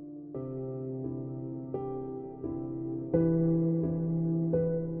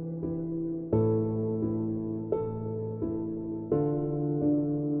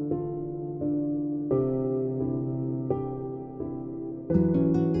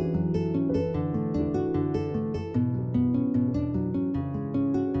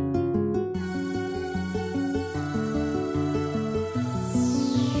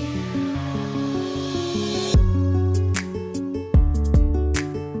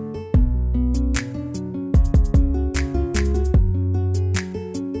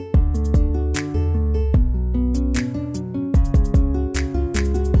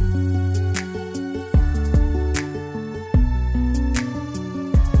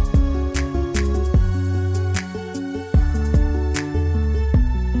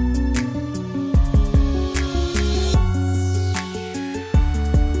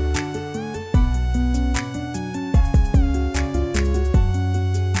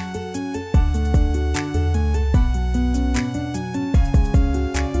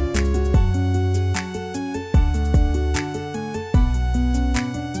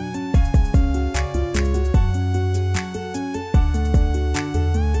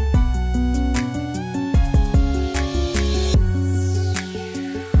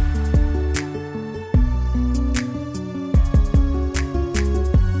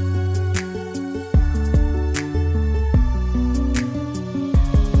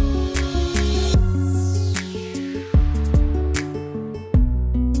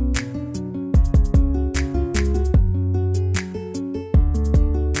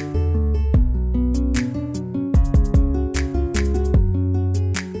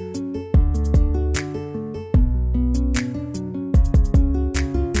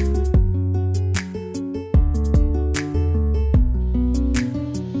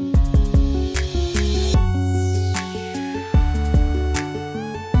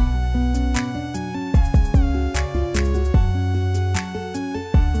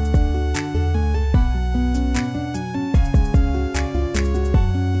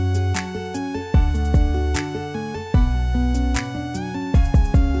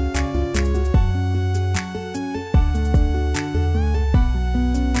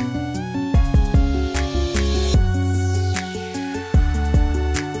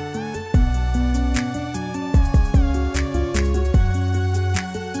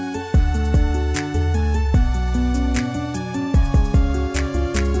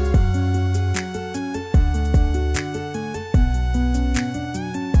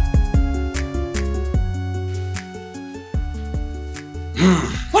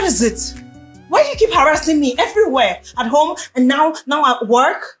 What is it? Why do you keep harassing me everywhere? At home and now at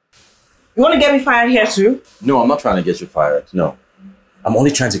work? You want to get me fired here too? No, I'm not trying to get you fired. No. I'm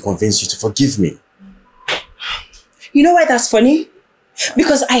only trying to convince you to forgive me. You know why that's funny?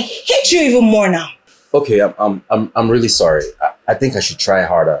 Because I hate you even more now. Okay, I'm really sorry. I think I should try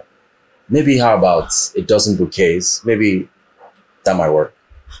harder. Maybe how about a dozen bouquets? Maybe that might work.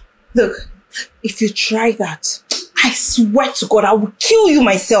 Look, if you try that, I swear to God, I will kill you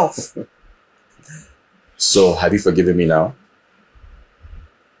myself. So, have you forgiven me now?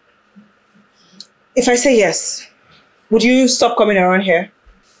 If I say yes, would you stop coming around here?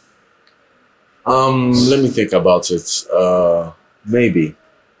 Let me think about it. Maybe.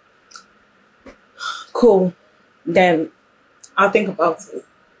 Cool. Then I'll think about it.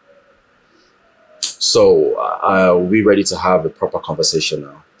 So, are we ready to have a proper conversation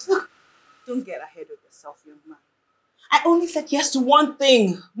now? Look, don't get ahead of yourself, young man. I only said yes to one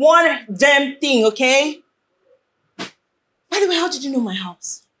thing. One damn thing, okay? By the way, how did you know my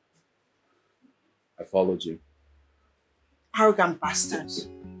house? I followed you. Arrogant bastard.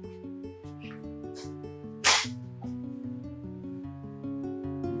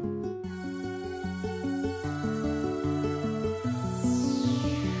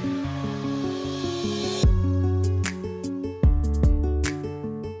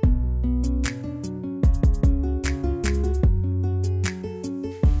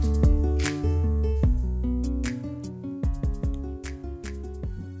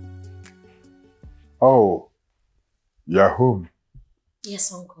 Oh, you're home.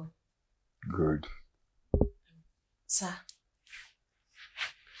 Yes, Uncle. Good. Sir,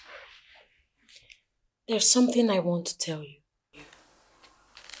 there's something I want to tell you.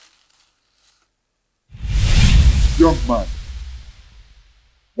 Young man,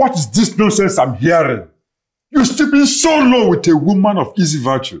 what is this nonsense I'm hearing? You're stooping so low with a woman of easy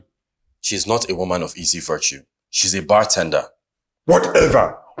virtue. She's not a woman of easy virtue. She's a bartender.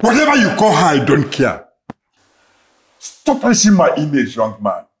 Whatever. Whatever you call her, I don't care. Stop raising my image, young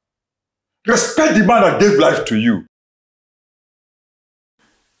man. Respect the man that gave life to you.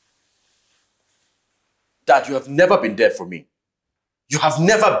 Dad, you have never been there for me. You have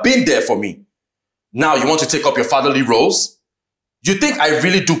never been there for me. Now you want to take up your fatherly roles? You think I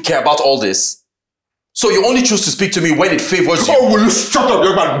really do care about all this? So you only choose to speak to me when it favors you? Oh, will you shut up,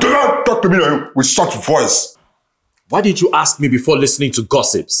 young man? Do not talk to me with such voice. Why did you ask me before listening to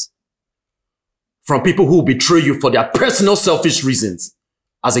gossips? From people who betray you for their personal selfish reasons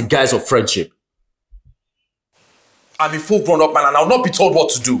as a guise of friendship. I'm a full grown-up man and I'll not be told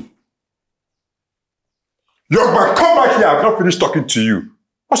what to do. Young man, come back here. I've not finished talking to you.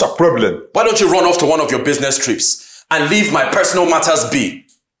 What's the problem? Why don't you run off to one of your business trips and leave my personal matters be?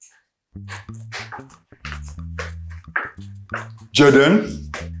 Jaden?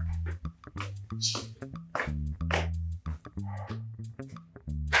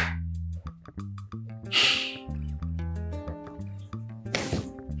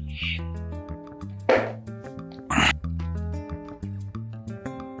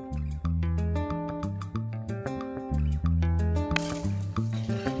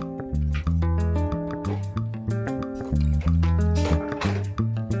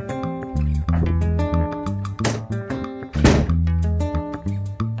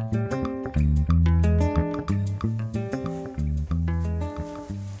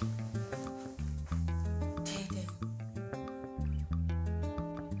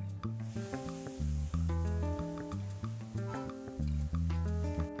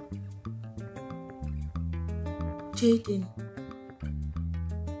 Jaden.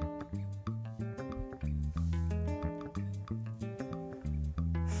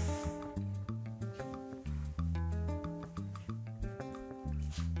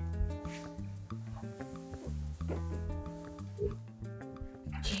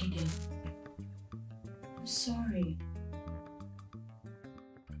 Jaden. I'm sorry.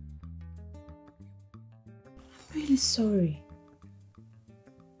 I'm really sorry.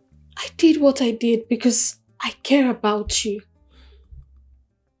 I did what I did because I care about you.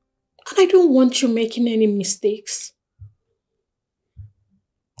 And I don't want you making any mistakes.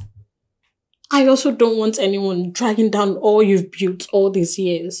 I also don't want anyone dragging down all you've built all these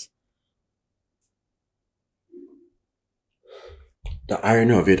years. The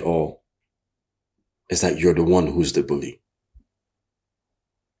irony of it all is that you're the one who's the bully.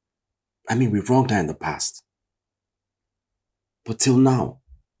 I mean, we wronged her in the past. But till now,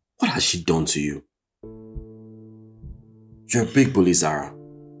 what has she done to you? You're a big bully, Zara,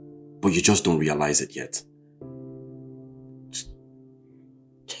 but you just don't realize it yet.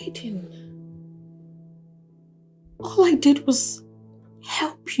 Jaden, all I did was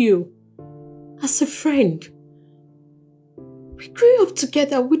help you as a friend. We grew up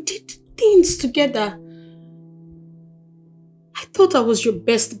together. We did things together. I thought I was your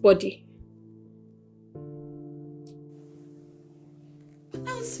best buddy. But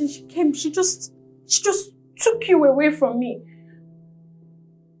now since she came, she just took you away from me.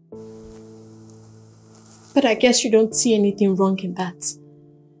 But I guess you don't see anything wrong in that.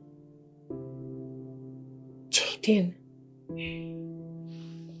 Jaden,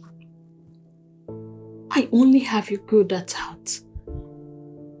 I only have you good at heart.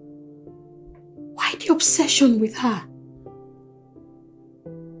 Why the obsession with her?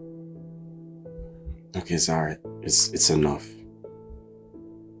 Okay, Zara, it's enough.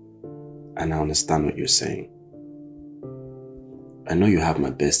 And I understand what you're saying. I know you have my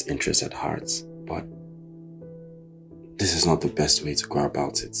best interest at heart, but this is not the best way to go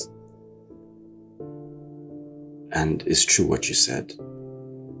about it. And it's true what you said.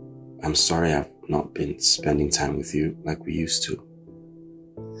 I'm sorry I've not been spending time with you like we used to.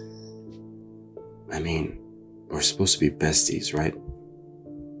 I mean, we're supposed to be besties, right?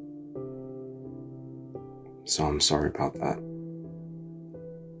 So I'm sorry about that.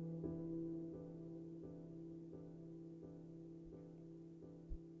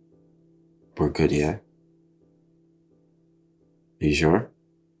 We're good, yeah? Are you sure?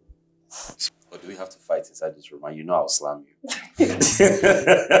 Or do we have to fight inside this room? And you know I'll slam you.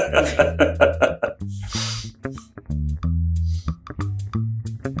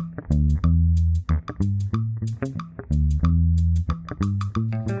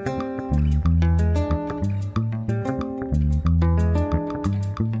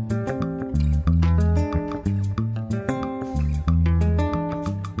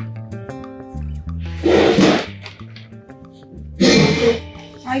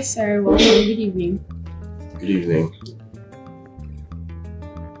 Hi, sir. Welcome. Good evening. Good evening.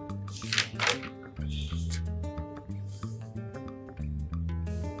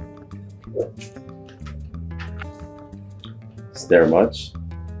 Is there much?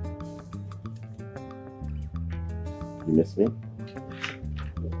 You miss me?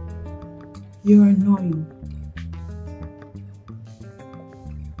 You're annoying.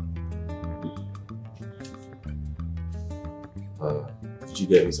 Could you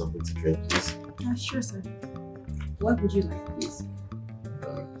get me something to drink, please? Sure, sir. What would you like, please?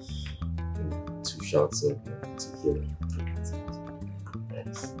 2 shots of tequila.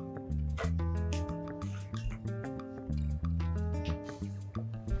 Thanks.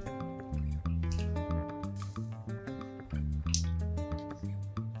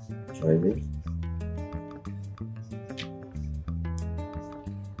 Try me.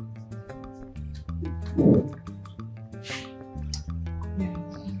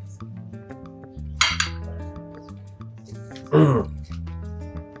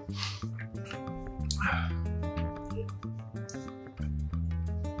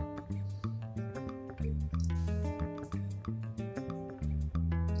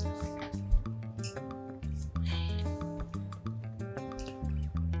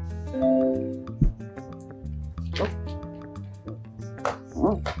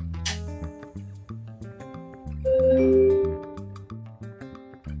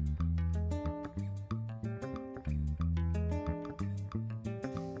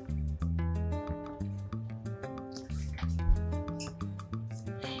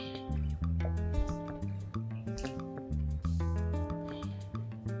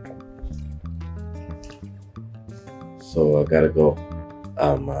 So I gotta go.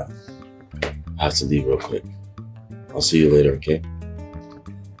 I have to leave real quick. I'll see you later, okay?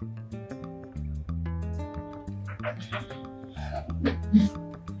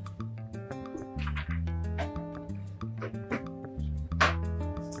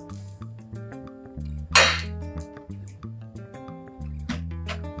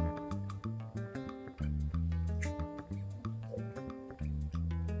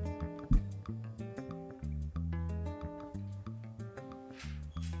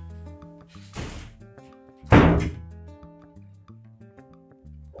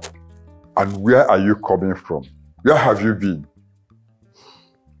 And where are you coming from? Where have you been?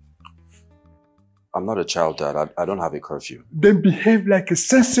 I'm not a child, Dad. I don't have a curfew. Then behave like a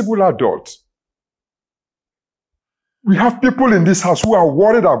sensible adult. We have people in this house who are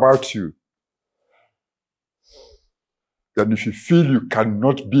worried about you. Then if you feel you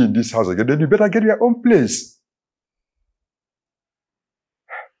cannot be in this house again, then you better get your own place.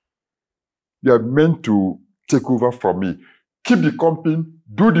 You are meant to take over from me. Keep the company,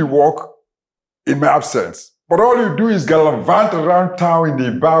 do the work in my absence. But all you do is gallivant around town in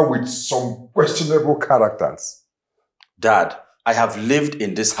a bar with some questionable characters. Dad, I have lived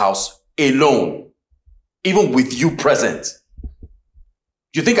in this house alone, even with you present.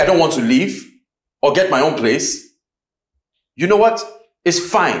 You think I don't want to leave or get my own place? You know what? It's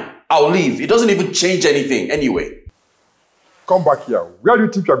fine. I'll leave. It doesn't even change anything anyway. Come back here. Where do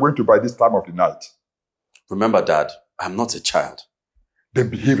you think you are going to by this time of the night? Remember, Dad, I'm not a child. Then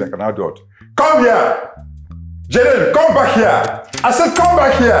behave like an adult. Come here! Jaden, come back here! I said come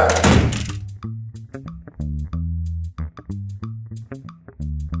back here!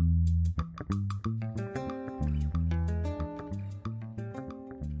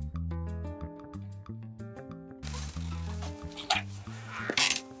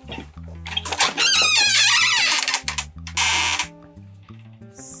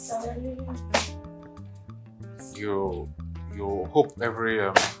 You hope every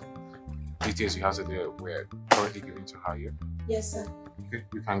details you have today we're currently giving to her, yeah? Yes, sir. Okay,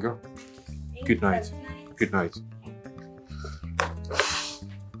 you can go. Good night. Good night.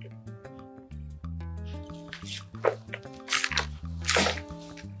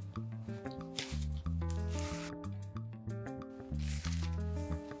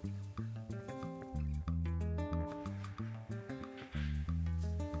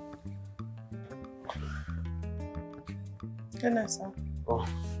 Good night, sir. Oh.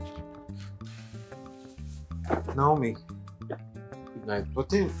 Naomi, good night. But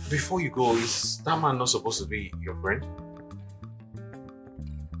then, before you go, is that man not supposed to be your friend?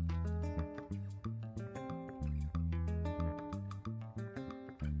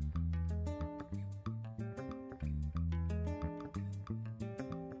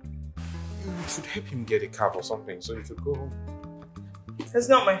 You should help him get a cab or something so you could go home. He's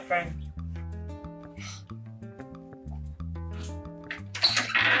not my friend.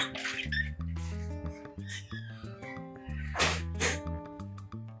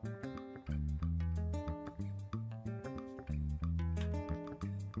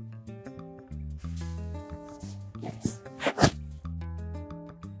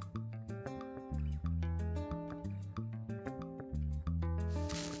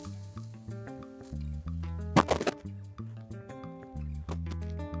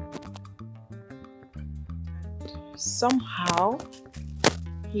 Somehow,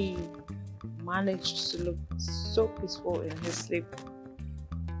 he managed to look so peaceful in his sleep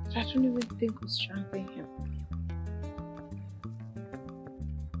that I don't even think was strangling him.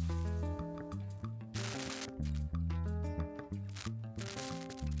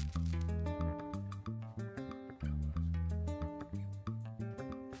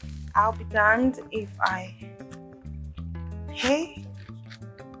 I'll be damned if I pay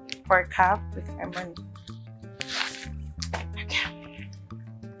for a cab with my money.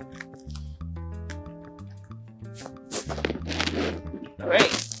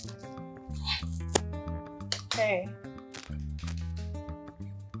 Great. Hey.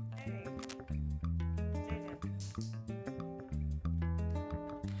 Hey.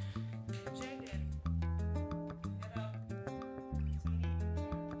 Jaden. Get up.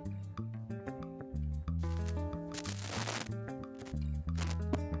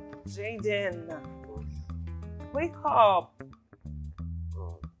 Jaden. Wake up.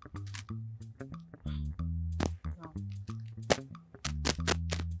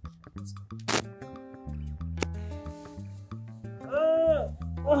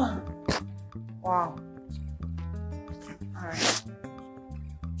 Wow. Alright.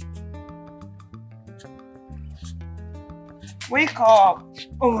 Wake up.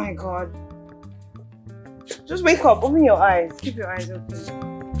 Oh my god. Just wake up. Open your eyes. Keep your eyes open.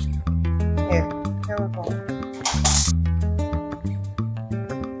 Here we go.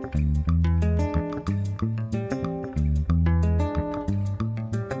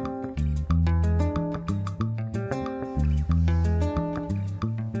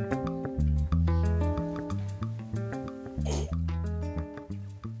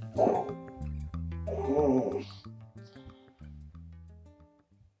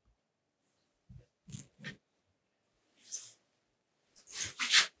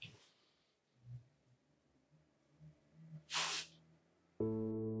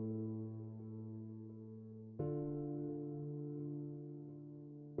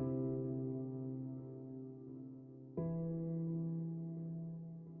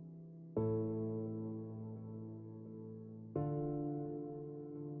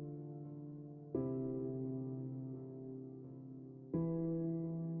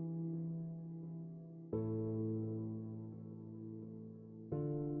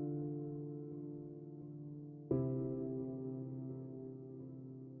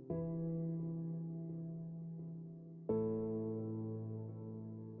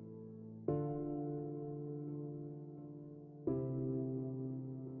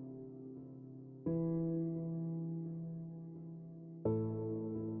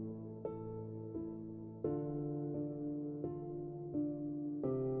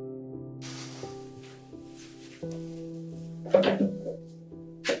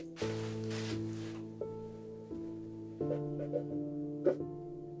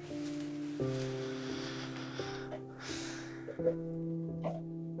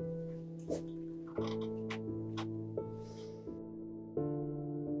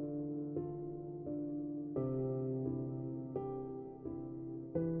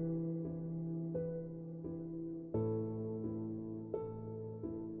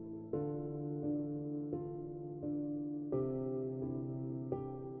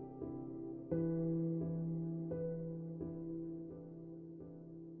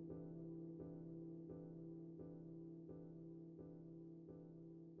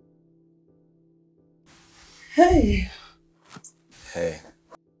 Hey. Hey.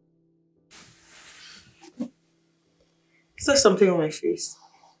 Is there something on my face?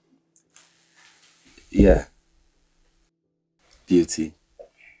 Yeah. Beauty.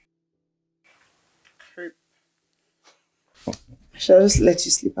 Creep. Should I just let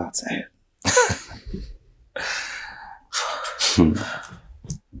you sleep outside?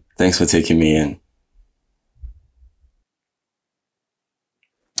 Thanks for taking me in.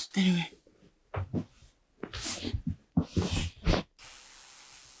 Anyway.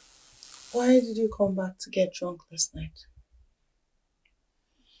 Why did you come back to get drunk last night?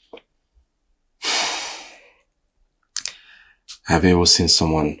 Have you ever seen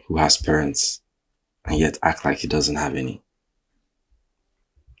someone who has parents and yet act like he doesn't have any?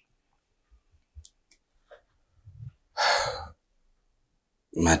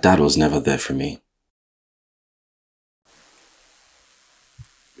 My dad was never there for me.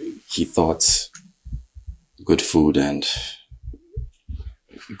 He thought good food and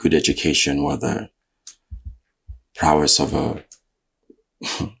good education were the prowess of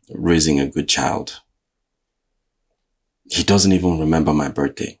raising a good child. He doesn't even remember my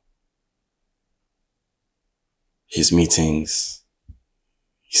birthday. His meetings,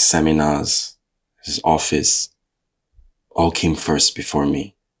 his seminars, his office, all came first before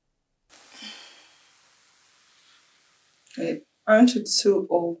me. Hey, aren't you too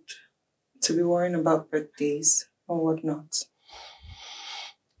old to be worrying about birthdays or whatnot?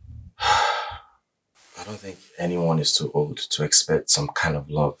 I don't think anyone is too old to expect some kind of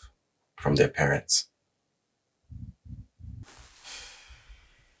love from their parents.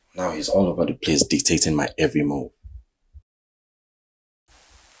 Now he's all over the place dictating my every move.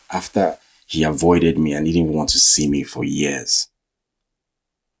 After he avoided me and didn't even want to see me for years.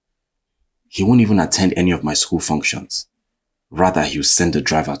 He won't even attend any of my school functions. Rather, he'll send the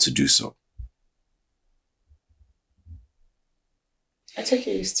driver to do so. I take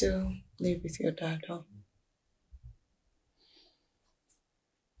it you still live with your dad, huh?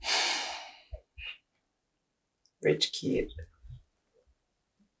 Rich kid.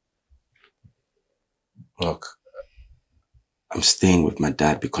 Look, I'm staying with my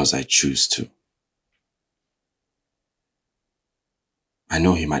dad because I choose to. I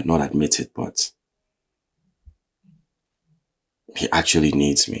know he might not admit it, but he actually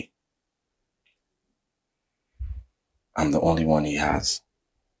needs me. I'm the only one he has.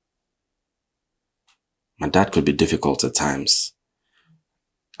 My dad could be difficult at times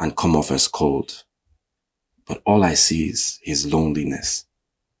and come off as cold, but all I see is his loneliness.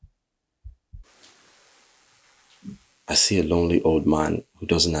 I see a lonely old man who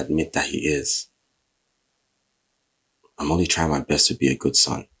doesn't admit that he is. I'm only trying my best to be a good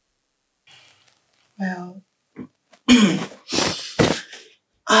son. Well,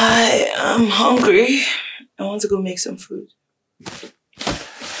 I am hungry. I want to go make some food.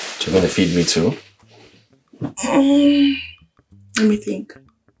 You're gonna feed me too? Let me think.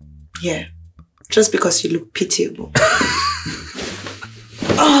 Yeah, just because you look pitiable.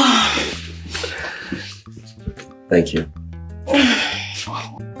 Thank you.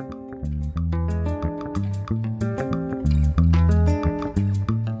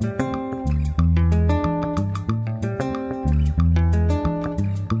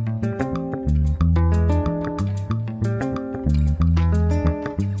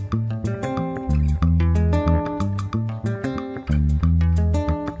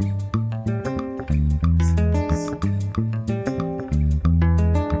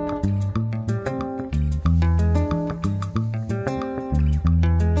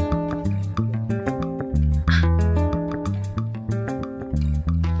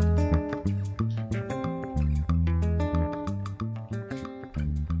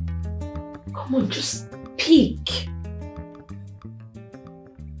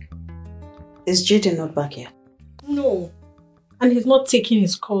 Is Jaden not back yet? No. And he's not taking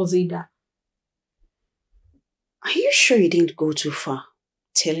his calls either. Are you sure he didn't go too far,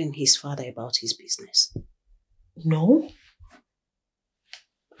 telling his father about his business? No.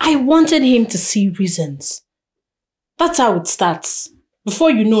 I wanted him to see reasons. That's how it starts.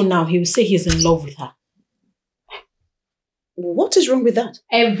 Before you know now, he will say he's in love with her. What is wrong with that?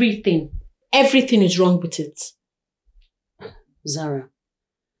 Everything. Everything is wrong with it. Zara,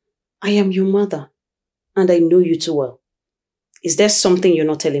 I am your mother, and I know you too well. Is there something you're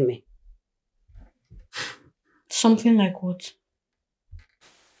not telling me? Something like what?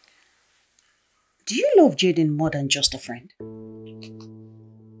 Do you love Jaden more than just a friend?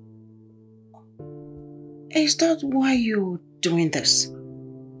 Is that why you're doing this?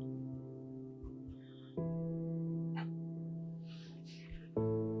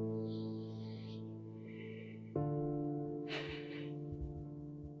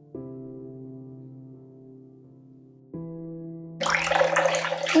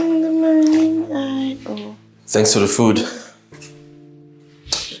 In the morning, I go. Thanks for the food.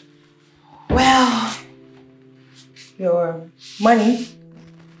 Well, your money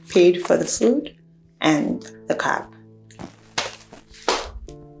paid for the food and the cab.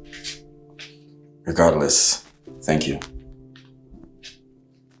 Regardless, thank you.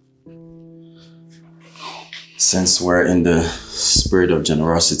 Since we're in the spirit of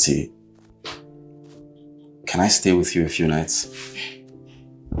generosity, can I stay with you a few nights?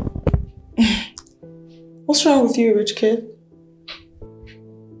 What's wrong with you, rich kid?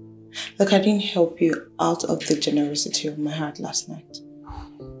 Look, I didn't help you out of the generosity of my heart last night.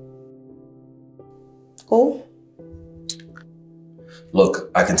 Oh?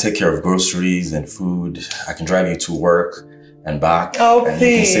 Look, I can take care of groceries and food. I can drive you to work and back. Oh, and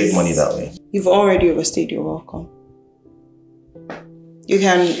please. you can save money that way. You've already overstayed your welcome. You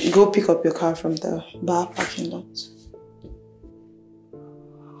can go pick up your car from the bar parking lot.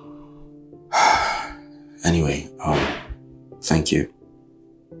 Anyway, thank you.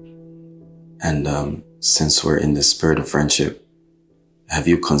 And since we're in the spirit of friendship, have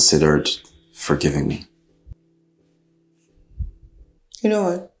you considered forgiving me? You know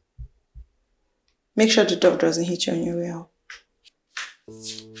what? Make sure the dog doesn't hit you on your way out.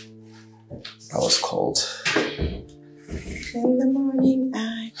 That was cold. In the morning,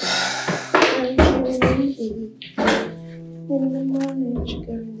 I go. In the morning,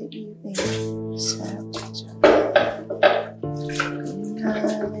 sugar in the evening.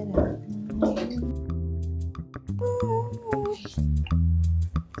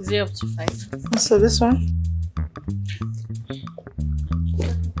 Is it up to 5? So this one?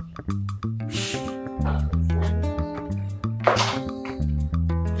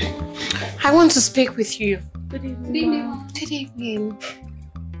 I want to speak with you. Good evening. Good evening.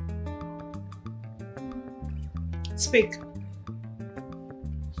 Speak.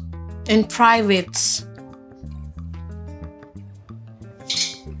 In private.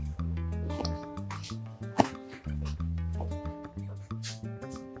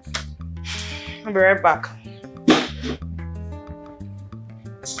 I'll be right back.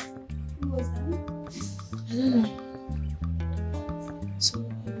 Who was that? I don't know. So,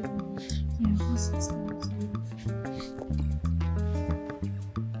 yeah, what's this going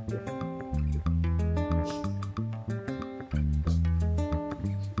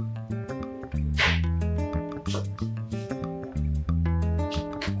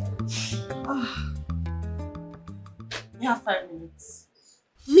You have 5 minutes.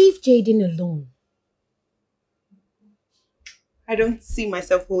 Leave Jaden alone. I don't see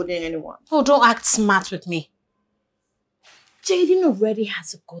myself holding anyone. Oh, don't act smart with me. Jaden already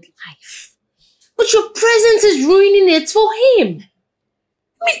has a good life. But your presence is ruining it for him.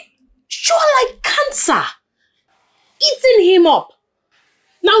 I mean, you're like cancer. Eating him up.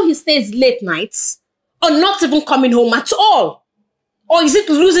 Now he stays late nights or not even coming home at all. Or is it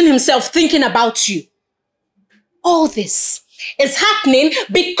losing himself thinking about you? All this is happening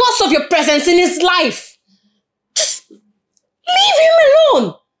because of your presence in his life. Just leave him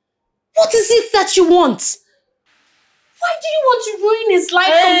alone. What is it that you want? Why do you want to ruin his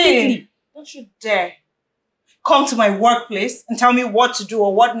life completely? Don't you dare come to my workplace and tell me what to do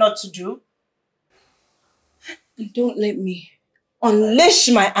or what not to do. And don't let me unleash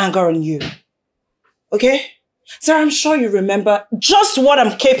my anger on you. Okay? Sir, I'm sure you remember just what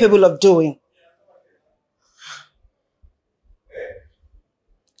I'm capable of doing.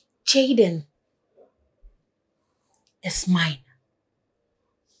 Jaden is mine.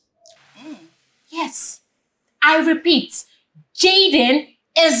 Yes, I repeat, Jaden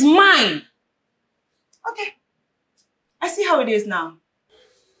is mine. Okay, I see how it is now.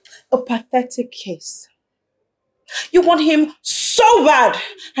 A pathetic case. You want him so bad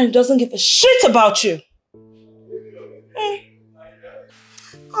and he doesn't give a shit about you.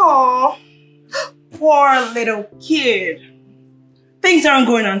 Oh, poor little kid. Things aren't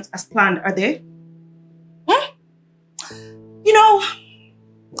going on as planned, are they? You know,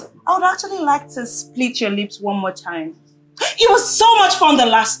 I would actually like to split your lips one more time. It was so much fun the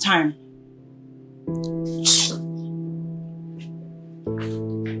last time.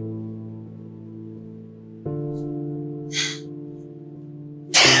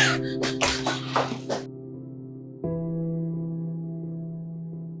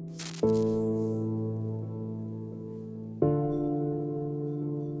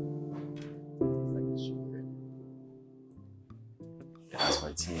 That's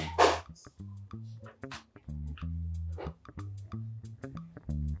my team.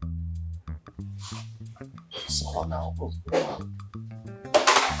 Small now.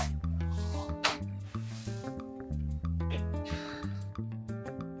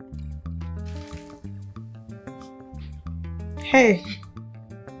 Hey.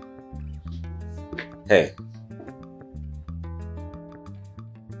 Hey.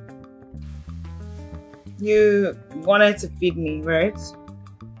 You wanted to feed me, right?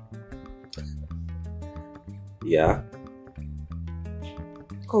 Yeah.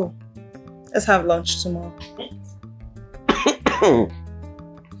 Cool. Let's have lunch tomorrow.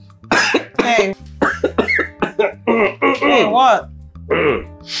 Hey. Hey, what?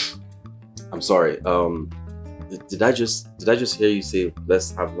 I'm sorry. Did I just hear you say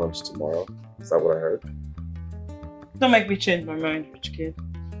let's have lunch tomorrow? Is that what I heard? Don't make me change my mind, rich kid.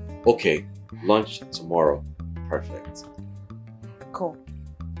 Okay, lunch tomorrow. Perfect. Cool.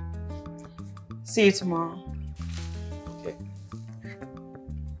 See you tomorrow. Okay.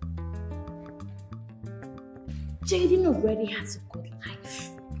 Jaden already has a good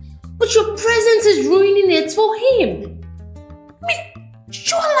life. But your presence is ruining it for him. I mean,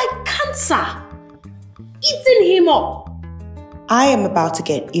 you're like cancer. Eating him up. I am about to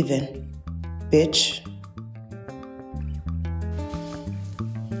get even, bitch.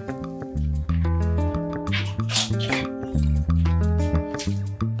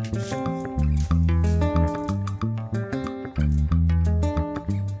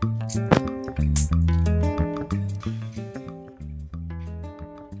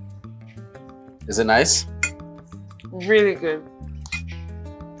 Is it nice? Really good.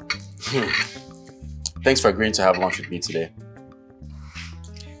 Thanks for agreeing to have lunch with me today.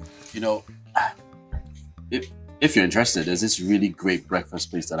 You know, if you're interested, there's this really great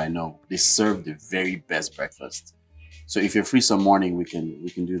breakfast place that I know. They serve the very best breakfast. So if you're free some morning, we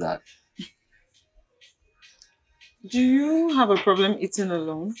can do that. Do you have a problem eating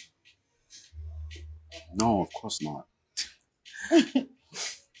alone? No, of course not.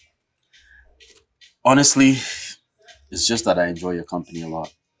 Honestly, it's just that I enjoy your company a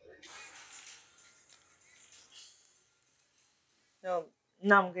lot. No,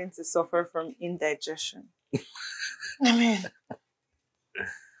 now I'm going to suffer from indigestion. I mean,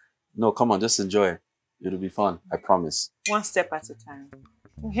 No, come on, just enjoy. It'll be fun, I promise. one step at a time.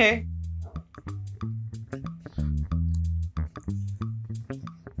 Okay?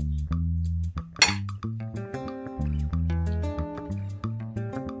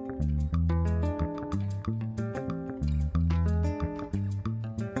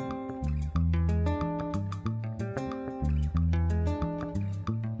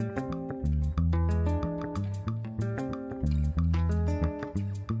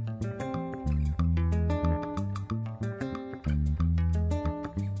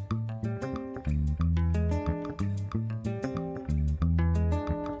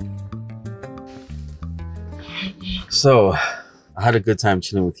 So, I had a good time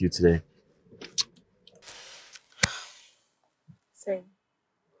chilling with you today. Same.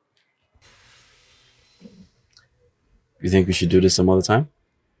 You think we should do this some other time?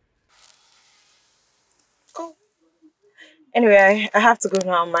 Cool. Anyway, I have to go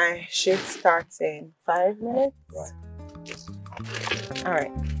now. My shift starts in 5 minutes. Right. All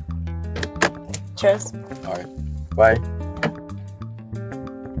right. Cheers. All right. Bye.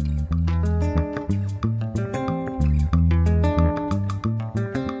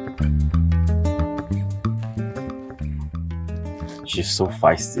 She's so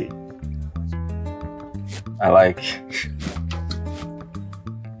feisty. I like.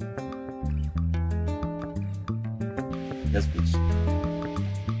 Yes, please.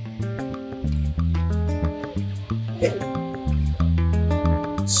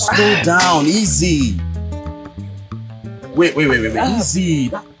 Slow down, easy. Wait,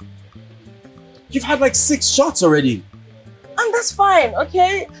 easy. You've had like 6 shots already. And that's fine,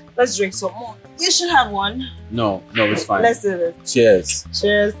 okay? Let's drink some more. You should have one. No, it's fine. Let's do this. Cheers.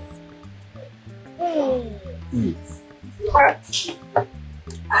 Cheers.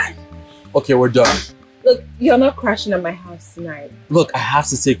 Okay, we're done. Look, you're not crashing at my house tonight. Look, I have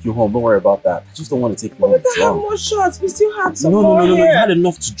to take you home. Don't worry about that. I just don't want to take you home. We can have more shots. We still have some No, more here. you had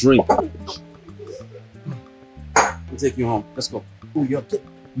enough to drink. I'll take you home. Let's go. Oh, you're okay.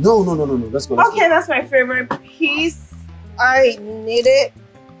 No. Let's go. Okay, that's my favorite piece. I need it.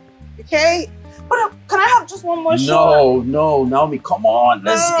 Okay? But can I have just one more shot? No, Naomi, come on.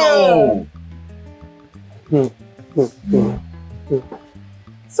 Let's go.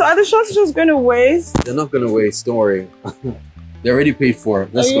 So are the shots just going to waste? They're not going to waste. Don't worry. They're already paid for.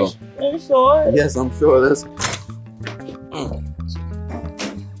 Let's go. Are you sure? Yes, I'm sure. Let's go.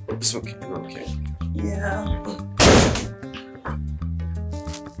 It's okay. You're okay. Yeah.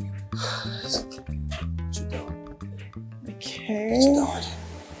 Sit down. Okay. Sit down.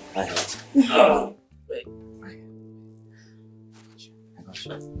 I have. Wait. I got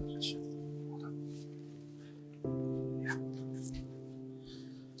you.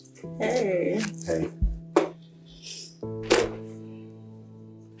 Hey. Hey.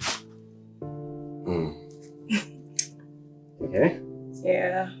 Okay?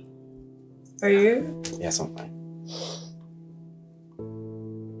 Yeah. Are you? Yes, I'm fine.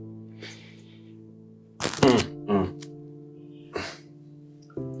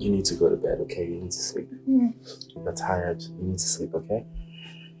 You need to go to bed, okay? You need to sleep. You're tired. You need to sleep, okay?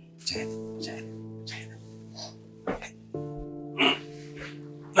 Jane.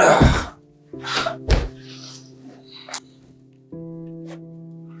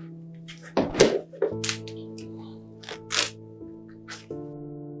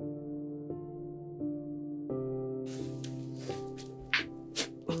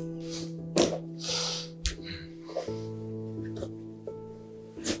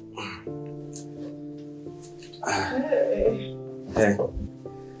 Okay.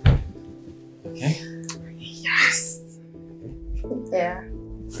 Okay? Yes. Yeah.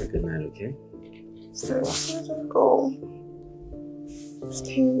 Have a good night, okay? So, let go.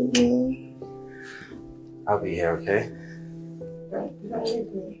 Stay with me. I'll be here, okay? Don't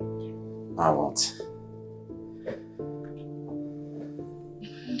leave me. I won't.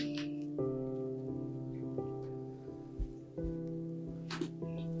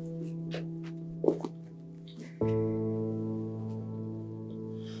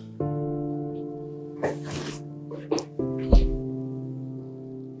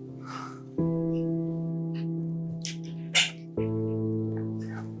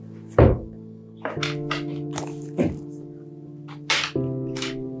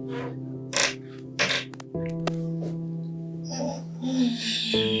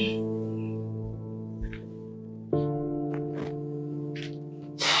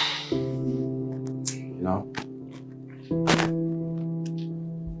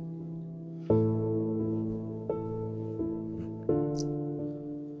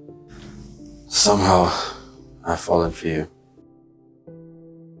 Somehow, I've fallen for you.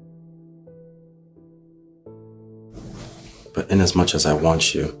 But inasmuch as I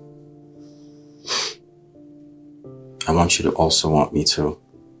want you, I want you to also want me too.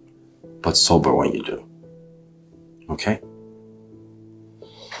 But sober when you do. Okay?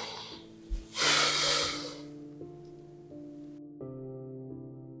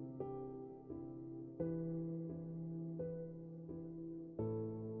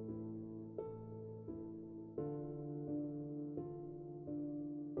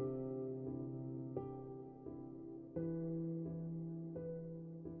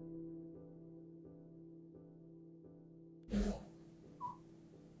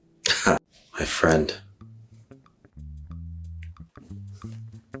 My friend.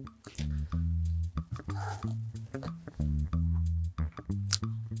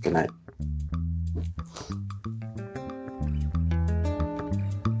 Good night.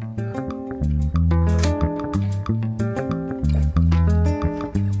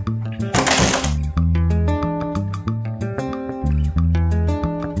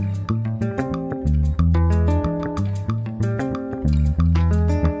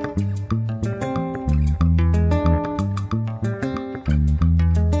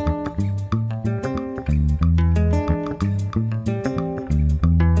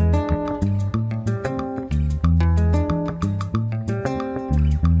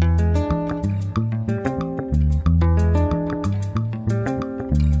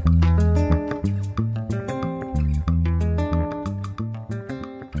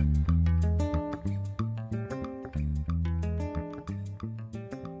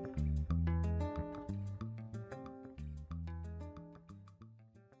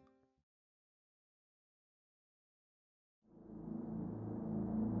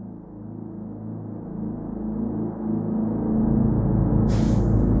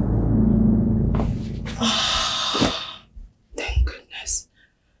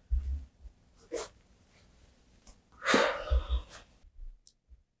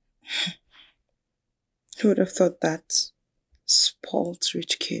 Who would have thought that spoiled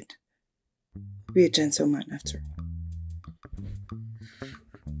rich kid would be a gentleman after all?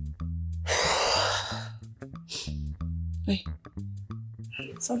 Wait.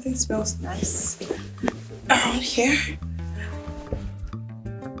 Something smells nice around here.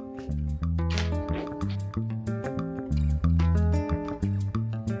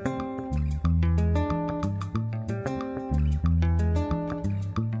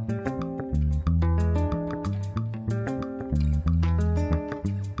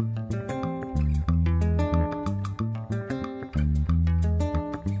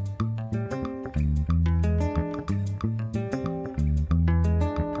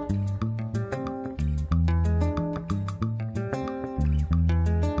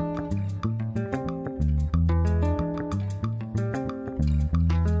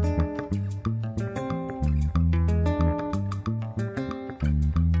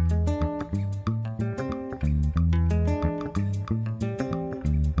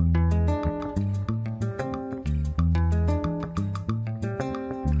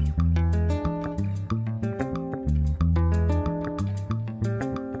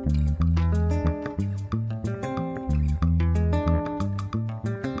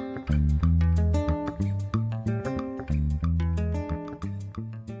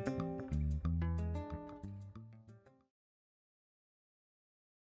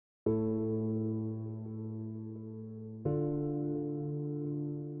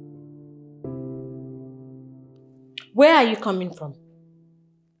 Where are you coming from?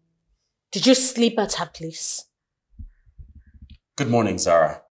 Did you sleep at her place? Good morning,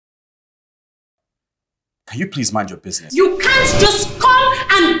 Zara. Can you please mind your business? You can't just come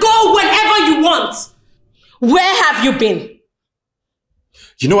and go whenever you want. Where have you been?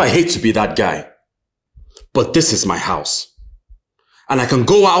 You know I hate to be that guy, but this is my house. And I can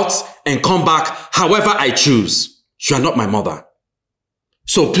go out and come back however I choose. You are not my mother.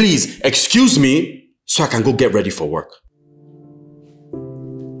 So please, excuse me so I can go get ready for work.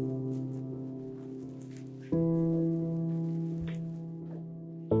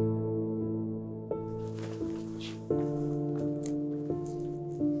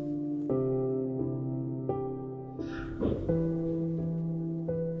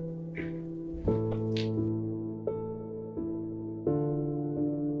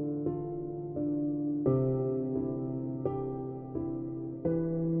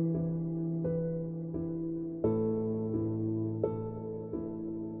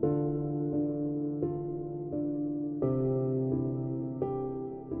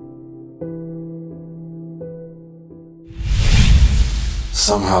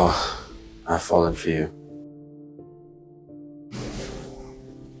 Somehow, I've fallen for you.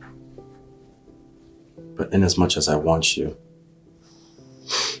 But inasmuch as I want you,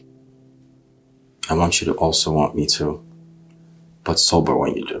 I want you to also want me too. But sober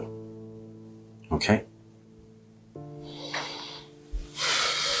when you do. Okay?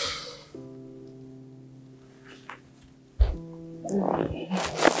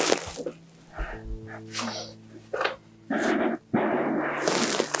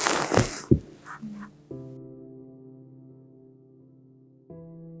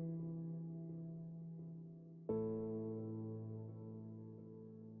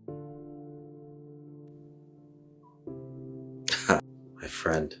 My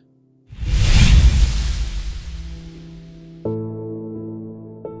friend.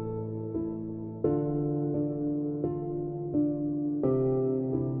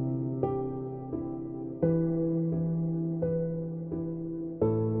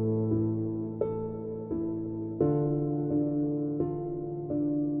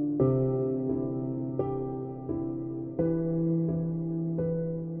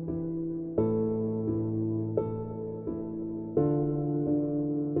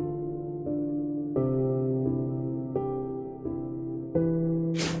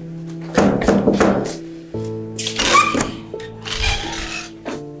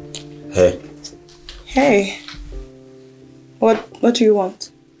 Hey. Hey. What do you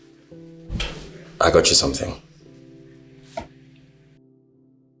want? I got you something.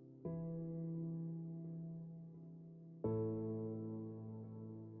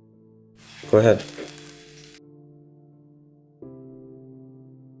 Go ahead.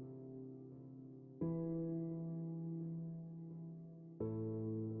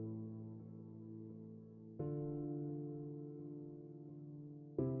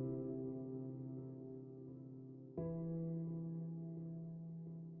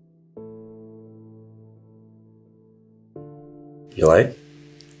 You like?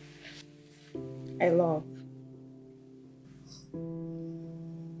 I love.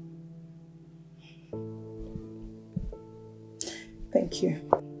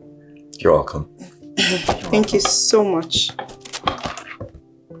 You're welcome. Thank you so much.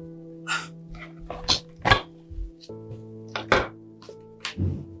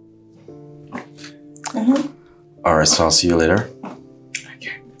 All right, so I'll see you later.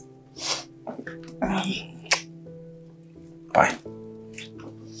 Okay. Bye. Bye.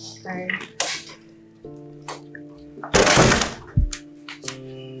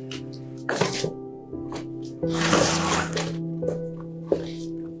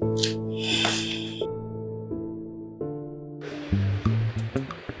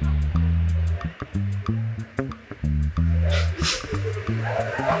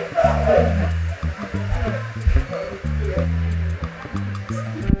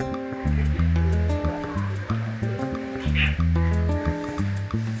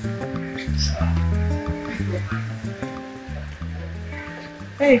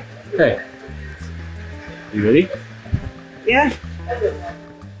 Hey. Hey. You ready? Yeah.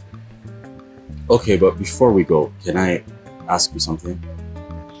 Okay, but before we go, can I ask you something?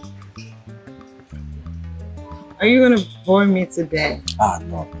 Are you gonna bore me to death?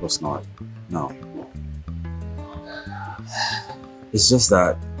 No, of course not. No. It's just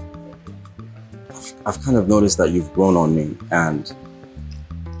that I've kind of noticed that you've grown on me, and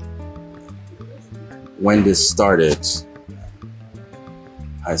when this started,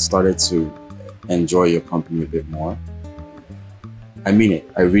 I started to enjoy your company a bit more. I mean it.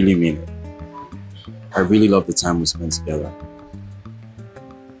 I really mean it. I really love the time we spent together.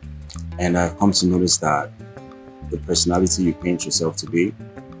 And I've come to notice that the personality you paint yourself to be,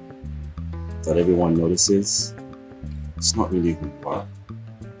 that everyone notices, it's not really who you are.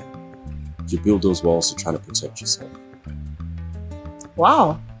 You build those walls to try to protect yourself.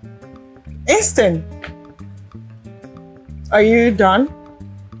 Wow. Instant. Are you done?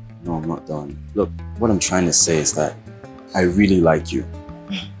 No, I'm not done. Look, what I'm trying to say is that I really like you.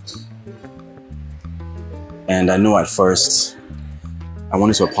 And I know at first, I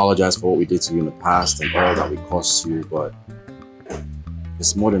wanted to apologize for what we did to you in the past and all that we caused you, but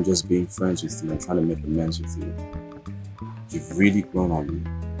it's more than just being friends with you and trying to make amends with you. You've really grown on me.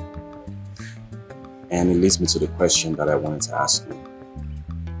 And it leads me to the question that I wanted to ask you.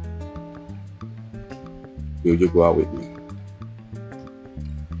 Will you go out with me?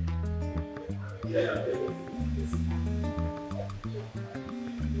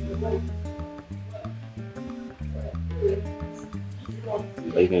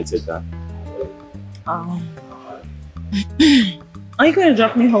 Are you going to take that? Are you going to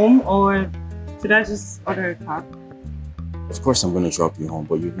drop me home, or should I just order a cab? Of course I'm going to drop you home,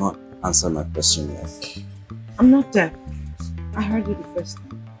 but you've not answered my question yet. I'm not deaf. I heard you the first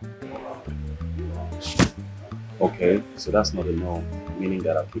time. Okay, so that's not a no, meaning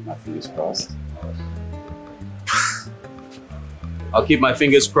that I'll keep my fingers crossed. I'll keep my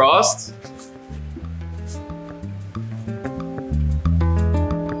fingers crossed.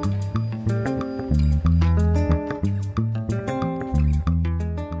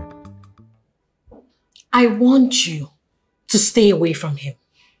 I want you to stay away from him.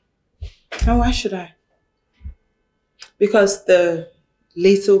 And why should I? Because the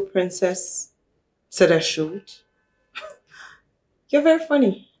little princess said I should? You're very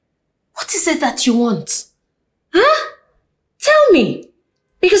funny. What is it that you want? Huh? Tell me.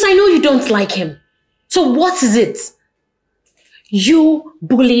 Because I know you don't like him. So what is it? You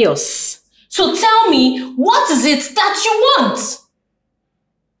bully us. So tell me, what is it that you want?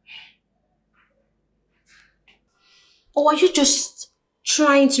 Or are you just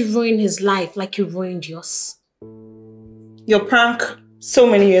trying to ruin his life like you ruined yours? Your prank so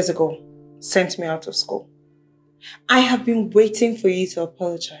many years ago sent me out of school. I have been waiting for you to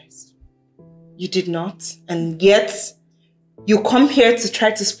apologize. You did not, and yet you come here to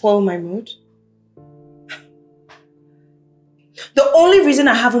try to spoil my mood. The only reason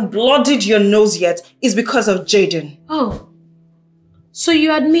I haven't bloodied your nose yet is because of Jaden. Oh, so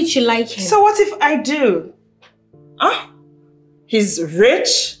you admit you like him? So what if I do? Huh? He's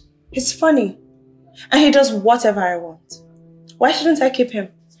rich, he's funny, and he does whatever I want. Why shouldn't I keep him?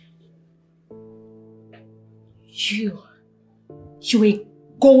 You a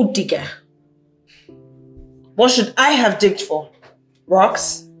gold digger. What should I have digged for?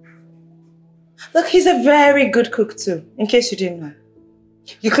 Rocks? Look, he's a very good cook too, in case you didn't know.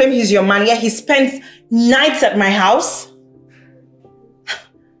 You claim he's your man, yet he spends nights at my house?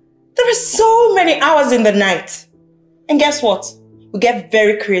 There are so many hours in the night. And guess what? We get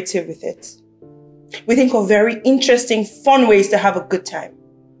very creative with it. We think of very interesting, fun ways to have a good time.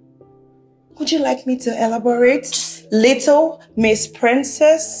 Would you like me to elaborate? Little Miss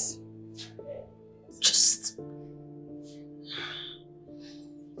Princess?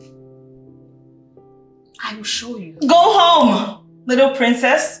 I will show you. Go home, little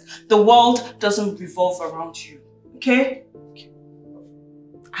princess. The world doesn't revolve around you. Okay?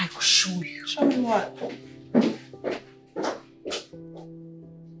 I will show you. Show me what?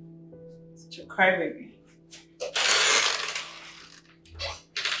 Such a crybaby.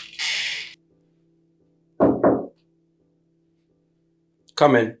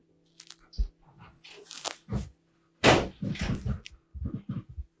 Come in.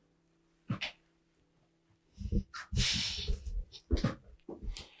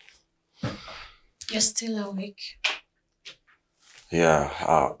 You're still awake? Yeah,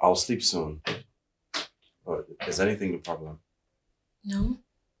 I'll sleep soon. But is anything the problem? No.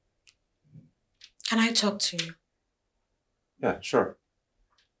 Can I talk to you? Yeah, sure.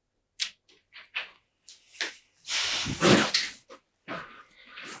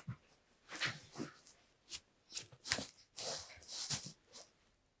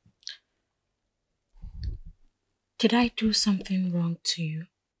 Did I do something wrong to you?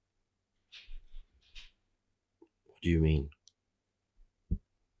 What do you mean?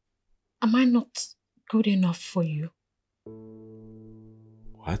 Am I not good enough for you?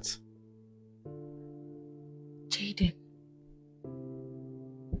 What? Jaden,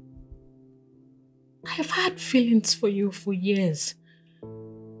 I have had feelings for you for years.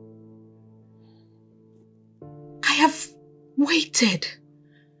 I have waited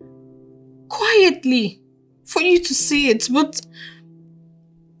quietly for you to see it, but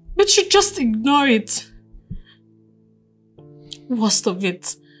you just ignore it. Worst of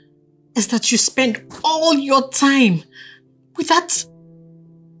it is that you spend all your time with that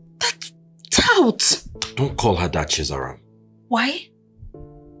tout. Don't call her that, Chizaram. Why?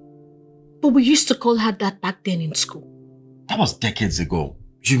 But we used to call her that back then in school. That was decades ago.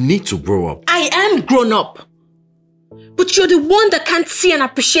 You need to grow up. I am grown up. But you're the one that can't see and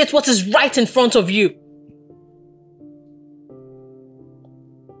appreciate what is right in front of you.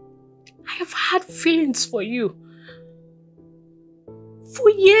 I have had feelings for you. For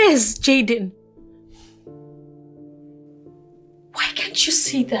years, Jaden. Why can't you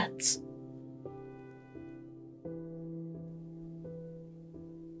see that?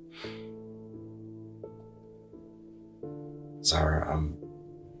 Zara,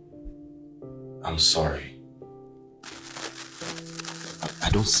 I'm sorry. I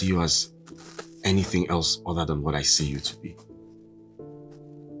don't see you as anything else other than what I see you to be.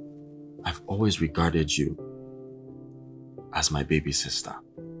 I've always regarded you as my baby sister.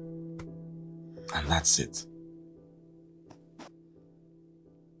 And that's it.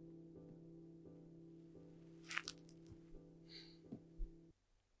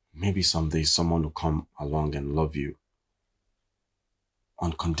 Maybe someday someone will come along and love you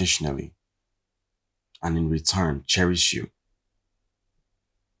unconditionally, and in return, cherish you.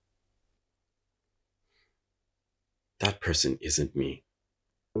 That person isn't me.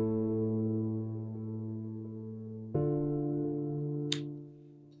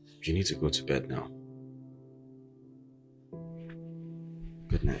 You need to go to bed now.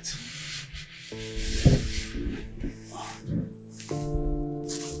 Good night.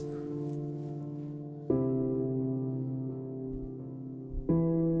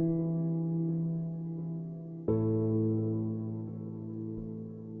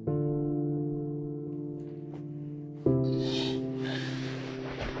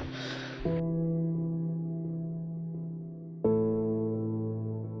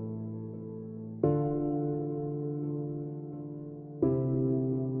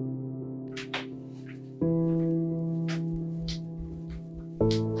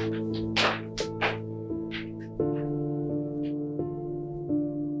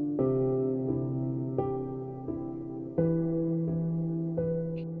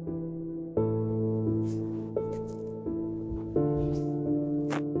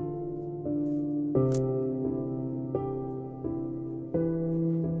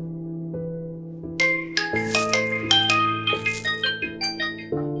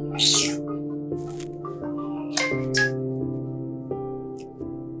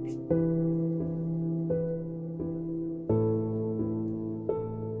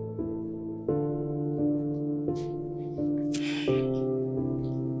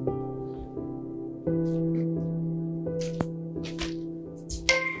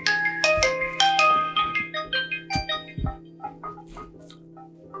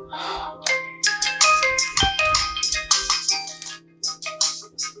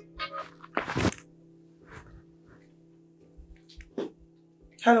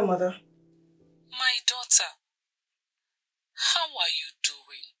 Hello, Mother. My daughter, how are you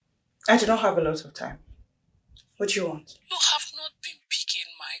doing? I do not have a lot of time. What do you want? You have not been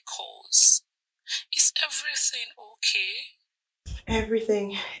picking my calls. Is everything everything okay?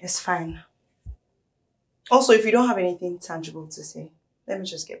 Everything is fine. Also, if you don't have anything tangible to say, let me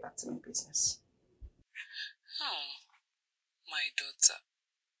just get back to my business. Oh, my daughter,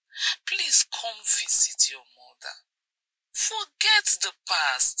 please come visit your mother. Forget the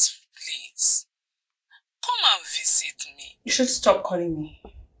past, please. Come and visit me. You should stop calling me,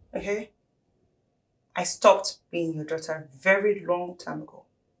 okay? I stopped being your daughter a very long time ago.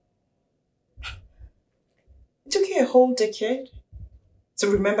 It took you a whole decade to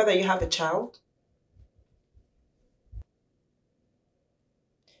remember that you have a child.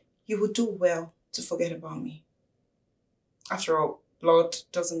 You would do well to forget about me. After all, blood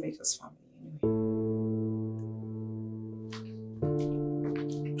doesn't make us family anyway.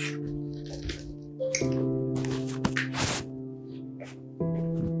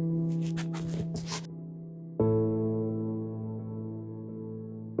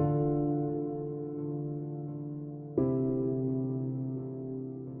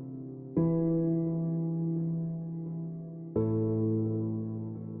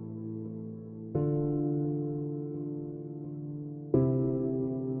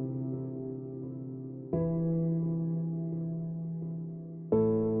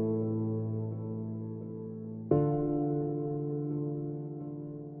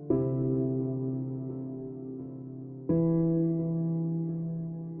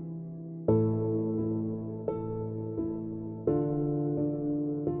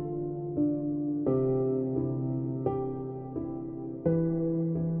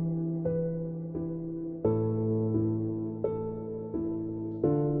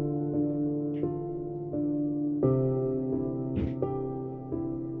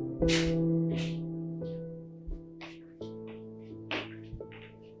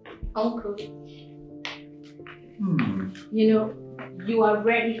 Uncle, you know, you are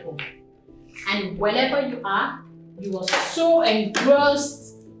ready home. And wherever you are so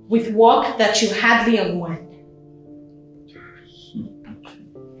engrossed with work that you hardly unwind.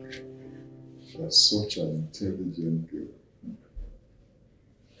 You're such an intelligent girl.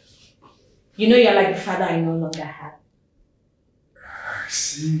 You know you're like the father I no longer have. I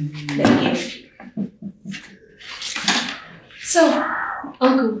see. Thank you. So,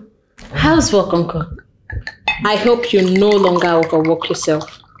 Uncle, how's work, Uncle? I hope you no longer overwork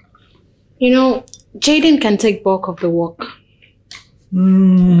yourself. You know, Jaden can take bulk of the work.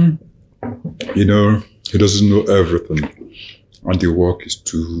 You know, he doesn't know everything. And the work is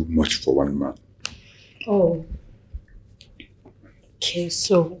too much for one man. Oh. Okay,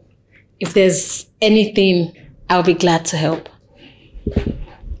 so if there's anything, I'll be glad to help.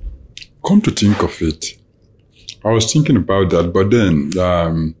 Come to think of it, I was thinking about that, but then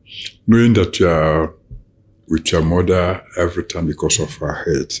knowing that you are with your mother every time because of her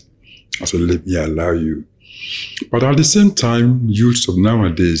health, I said, let me allow you. But at the same time, youths of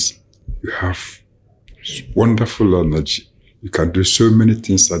nowadays, you have wonderful energy. You can do so many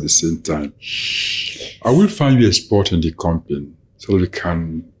things at the same time. I will find you a spot in the company so we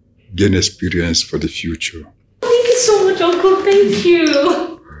can gain experience for the future. Thank you so much, Uncle. Thank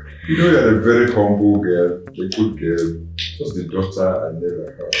you. You know, you're a very humble girl, a good girl, just the daughter I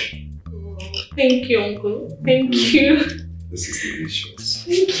never had. Thank you, Uncle. Thank you. This is delicious.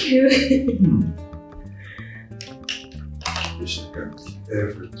 Thank you. You should get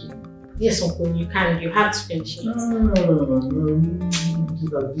everything. Yes, Uncle, you can. You have to finish it. No.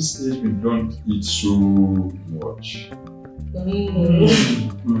 At this age, we don't eat so much. We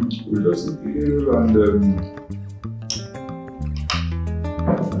just eat a little and then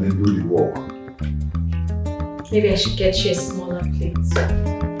do the work. Maybe I should get you a smaller plate.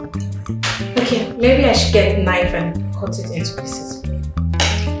 Okay, maybe I should get a knife and cut it into pieces.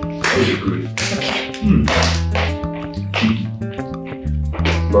 Very good. Okay.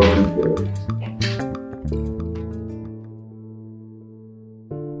 Lovely girl.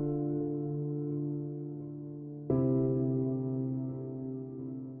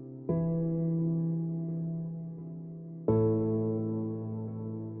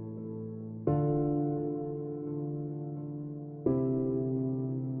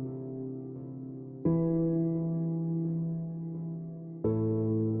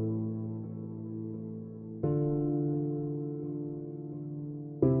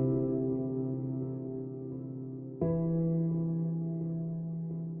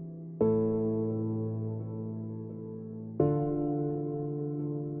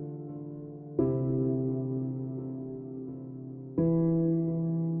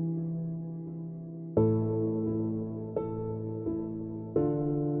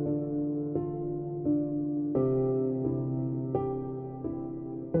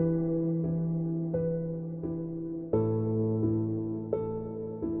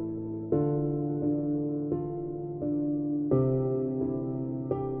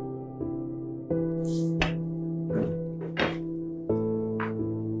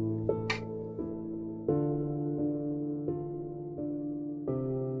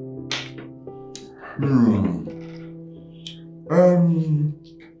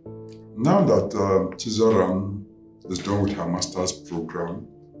 Now that Chizaram is done with her master's program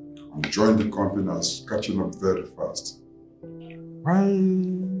and joined the company as catching up very fast, why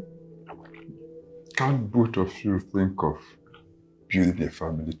can't both of you think of building a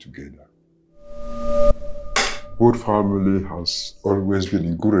family together? Both family has always been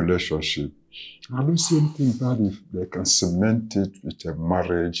in good relationship. I don't see anything bad if they can cement it with a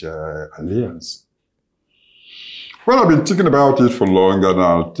marriage alliance. Well, I've been thinking about it for long and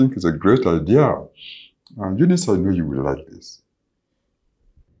I think it's a great idea. Eunice, I know you will like this.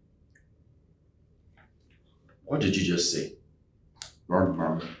 What did you just say? Wrong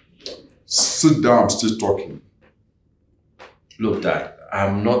man. Sit down, I'm still talking. Look, Dad,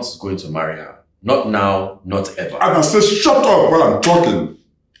 I'm not going to marry her. Not now, not ever. And I said shut up while I'm talking.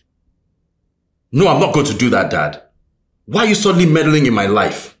 No, I'm not going to do that, Dad. Why are you suddenly meddling in my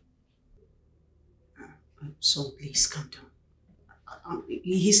life? So please calm down.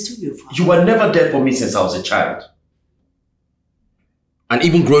 He's still your father. You were never there for me since I was a child. And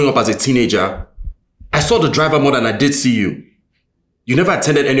even growing up as a teenager, I saw the driver more than I did see you. You never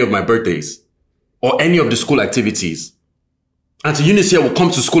attended any of my birthdays or any of the school activities. Auntie Eunice here will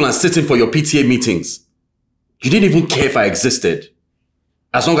come to school and sit in for your PTA meetings. You didn't even care if I existed.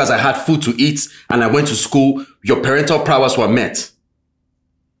 As long as I had food to eat and I went to school, your parental prowess were met.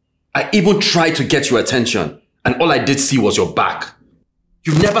 I even tried to get your attention, and all I did see was your back.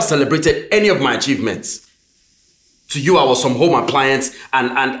 You never celebrated any of my achievements. To you, I was some home appliance,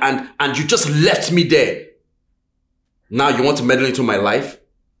 and you just left me there. Now you want to meddle into my life?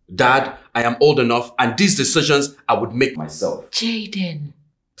 Dad, I am old enough, and these decisions I would make myself. Jaden,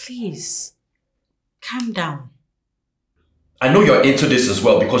 please, calm down. I know you're into this as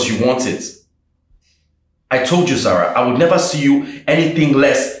well because you want it. I told you, Sarah, I would never see you anything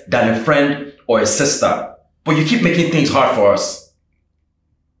less than a friend or a sister. But you keep making things hard for us.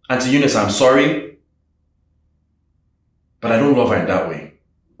 Auntie Eunice, I'm sorry, but I don't love her in that way.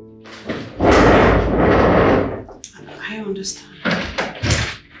 I understand.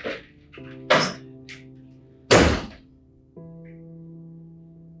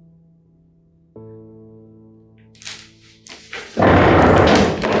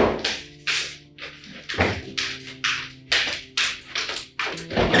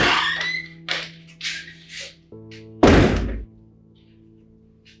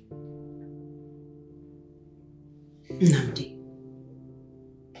 Namdi,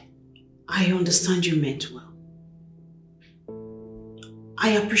 I understand you meant well. I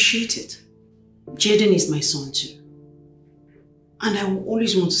appreciate it. Jaden is my son too. And I will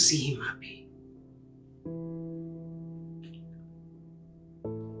always want to see him happy.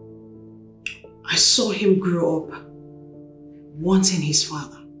 I saw him grow up wanting his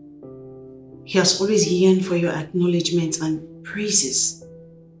father. He has always yearned for your acknowledgement and praises.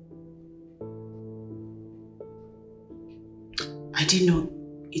 I didn't know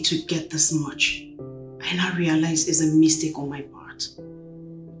it would get this much. I now realize it's a mistake on my part.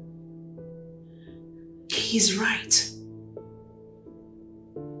 He's right.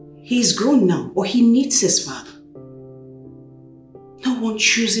 He's grown now, but he needs his father. No one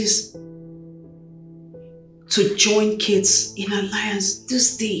chooses to join kids in alliance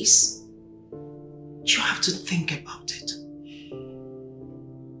these days. You have to think about it.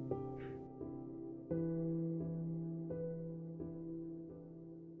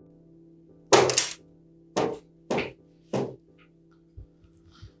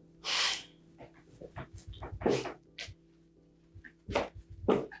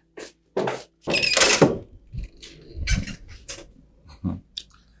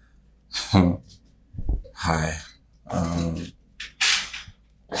 Hi.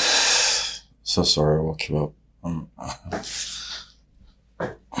 So sorry I woke you up.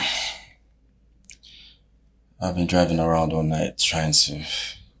 I've been driving around all night trying to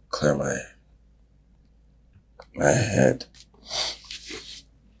clear my head.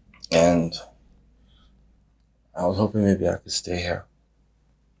 And I was hoping maybe I could stay here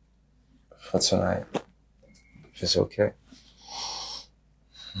for tonight. If it's okay.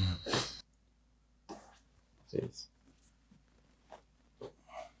 Please.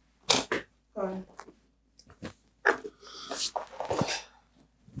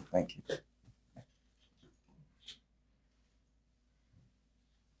 Thank you.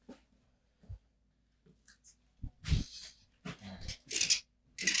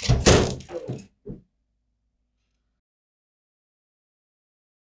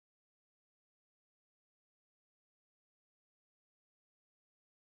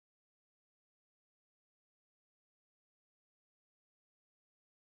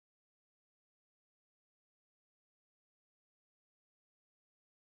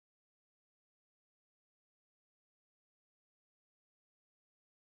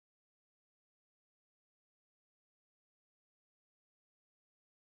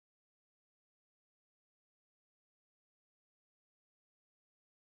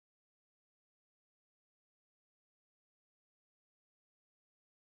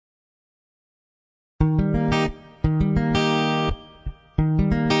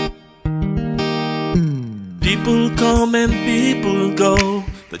 People come and people go.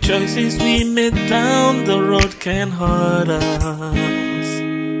 The choices we made down the road can hurt us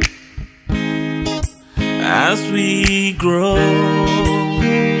as we grow.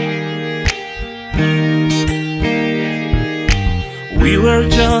 We were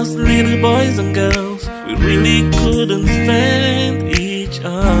just little boys and girls. We really couldn't stand each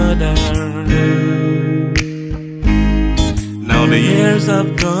other. Now the years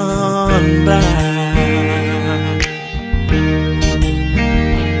have gone by.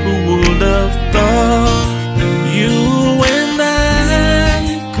 Who would have thought you and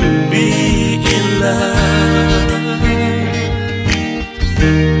I could be in love?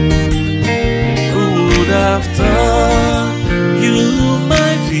 Who would have thought you,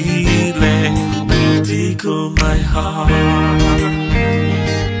 my feeling, will tickle my heart?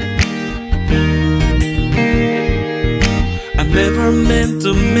 I never meant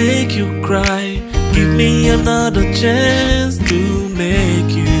to make you cry. Give me another chance to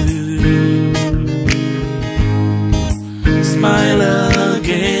make you smile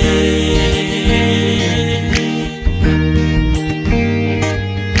again.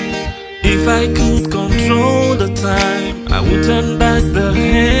 If I could control the time, I would turn back the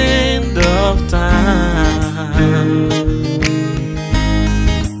hand of time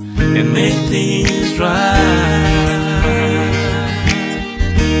and make things right.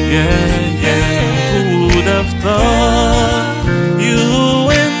 Yeah, yeah. Who would have thought you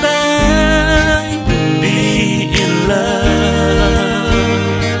and I would be in love?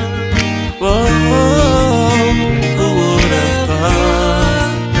 Whoa, who would have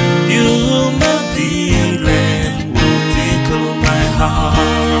thought you, my feeling, will tickle my heart?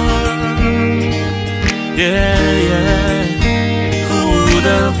 Yeah, yeah. Who would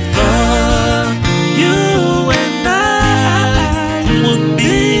have thought you and I would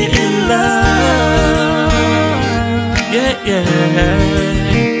be in love? Yeah, yeah.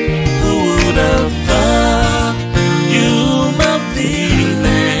 Who would have thought you, my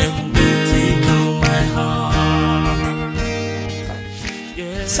feeling, will tickle my heart?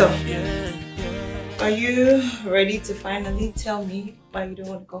 Yeah, so, are you ready to finally tell me why you don't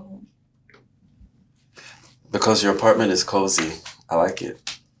want to go home? Because your apartment is cozy. I like it.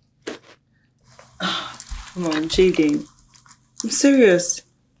 Come on, Jaden. I'm serious.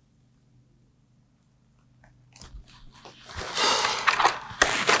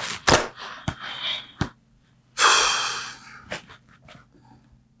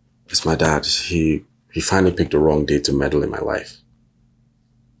 It's my dad. He finally picked the wrong day to meddle in my life.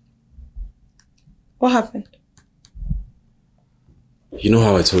 What happened? You know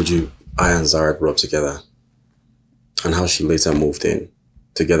how I told you I and Zara grew up together? And how she later moved in,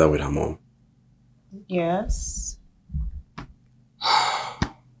 together with her mom? Yes.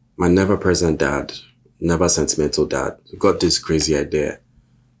 My never-present dad, never sentimental dad, got this crazy idea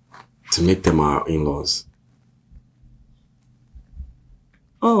to make them our in-laws.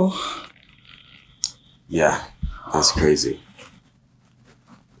 Oh. Yeah, that's crazy.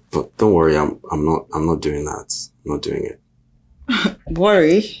 But don't worry, I'm not doing that. I'm not doing it.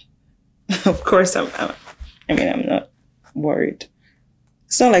 Worry? Of course I'm not worried.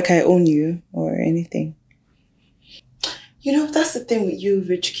 It's not like I own you or anything. You know, that's the thing with you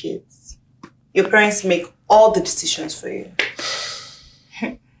rich kids. Your parents make all the decisions for you.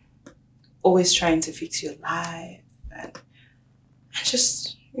 Always trying to fix your life and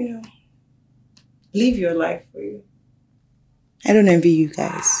just, you know, live your life for you. I don't envy you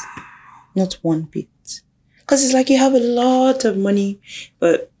guys. Not one bit. Because it's like you have a lot of money,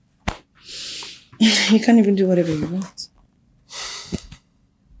 but you can't even do whatever you want.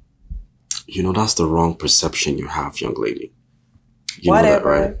 You know, that's the wrong perception you have, young lady. You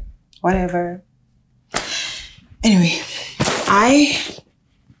Whatever. know that, right? Whatever. Anyway,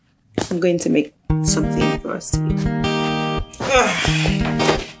 I'm going to make something for us to eat.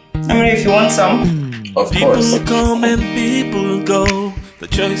 I mean, if you want some. Of course. People come and people go. The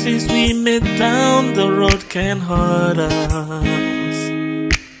choices we made down the road can hurt us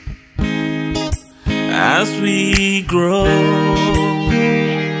as we grow.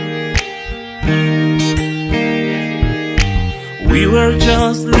 We were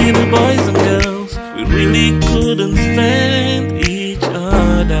just little boys and girls. We really couldn't stand each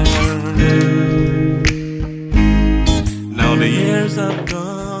other. Now the years have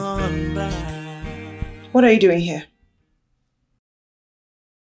gone by. What are you doing here?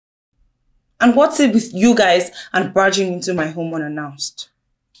 And what's it with you guys and barging into my home unannounced?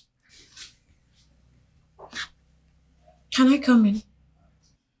 Can I come in?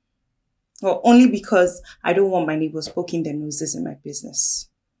 Well, only because I don't want my neighbors poking their noses in my business.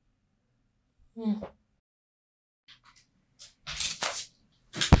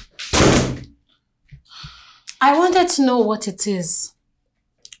 I wanted to know what it is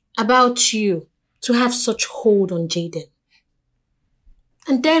about you to have such hold on Jaden.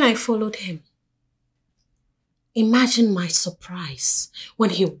 And then I followed him. Imagine my surprise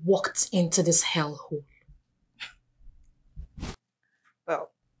when he walked into this hellhole. Well,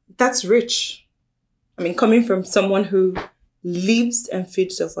 that's rich. I mean, coming from someone who lives and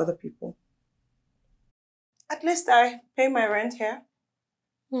feeds off other people. At least I pay my rent here.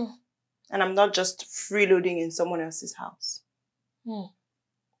 And I'm not just freeloading in someone else's house. You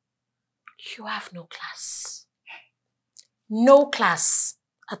have no class. No class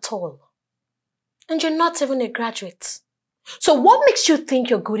at all. And you're not even a graduate. So what makes you think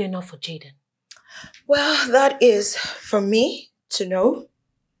you're good enough for Jaden? Well, that is for me to know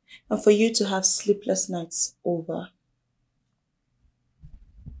and for you to have sleepless nights over.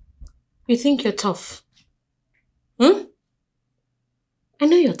 You think you're tough? I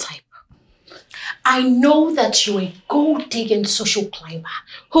know your type. I know that you're a gold-digging social climber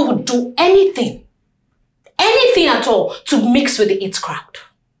who would do anything at all to mix with the it crowd.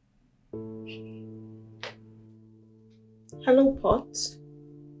 Hello, Pot.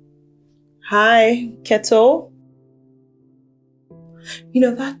 Hi, Kettle. You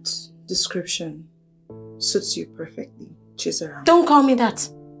know, that description suits you perfectly. Chase around. Don't call me that.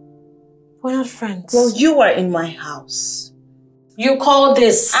 We're not friends. Well, you are in my house. You call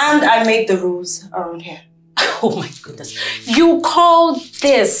this... And I make the rules around here. Oh my goodness. You call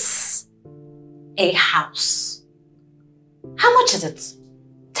this a house? How much is it?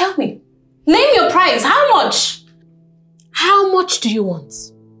 Tell me. Name your price. How much? How much do you want?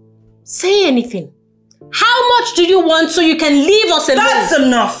 Say anything. How much do you want so you can leave us alone? That's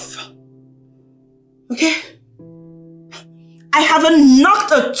enough. Okay? I haven't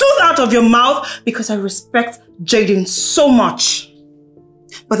knocked a tooth out of your mouth because I respect Jaden so much.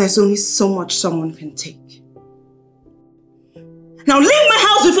 But there's only so much someone can take. Now leave my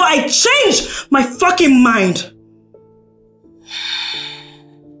house before I change my fucking mind.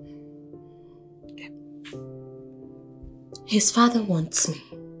 His father wants me.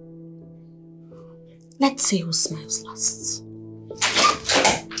 Let's see who smiles last.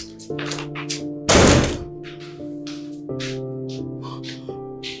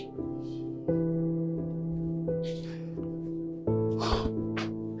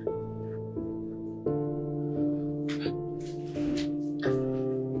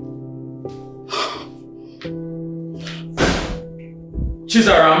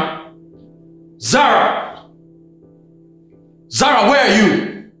 Chizaram? Zara! Zara, where are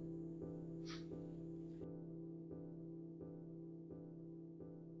you?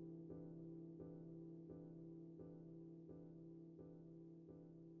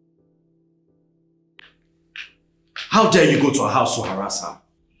 How dare you go to her house to harass her?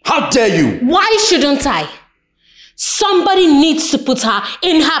 How dare you? Why shouldn't I? Somebody needs to put her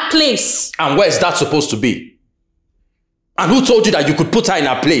in her place. And where is that supposed to be? And who told you that you could put her in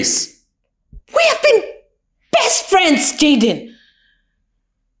her place? We have been best friends, Jaden.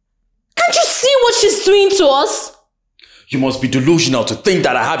 Can't you see what she's doing to us? You must be delusional to think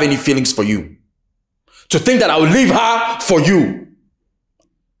that I have any feelings for you. To think that I will leave her for you.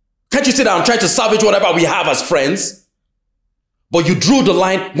 Can't you see that I'm trying to salvage whatever we have as friends? But you drew the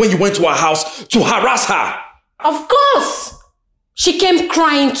line when you went to her house to harass her. Of course. She came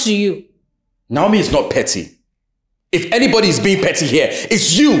crying to you. Naomi is not petty. If anybody is being petty here,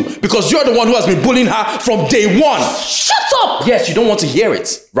 it's you, because you're the one who has been bullying her from day one. Shut up! Yes, you don't want to hear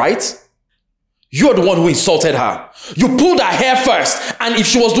it, right? You're the one who insulted her. You pulled her hair first, and if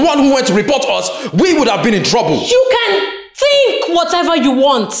she was the one who went to report us, we would have been in trouble. You can think whatever you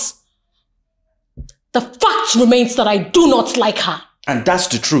want. The fact remains that I do not like her. And that's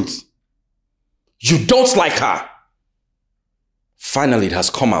the truth. You don't like her. Finally, it has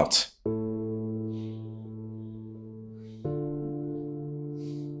come out.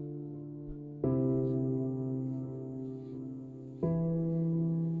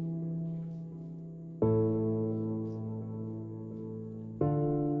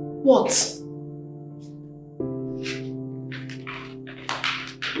 What?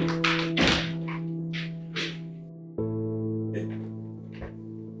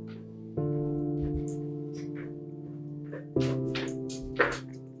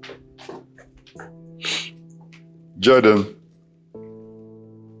 Jordan.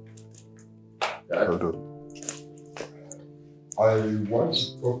 Hold on. I want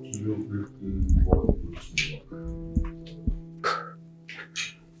to talk to you briefly before you go to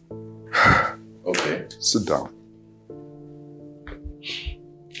work. Okay. Sit down.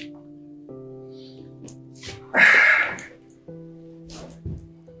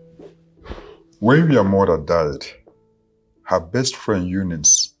 When your mother died, her best friend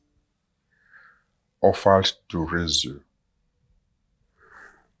Eunice offered to raise you.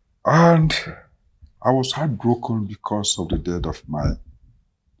 And I was heartbroken because of the death of my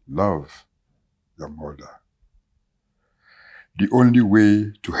love, your mother. The only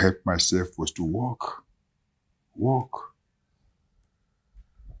way to help myself was to walk.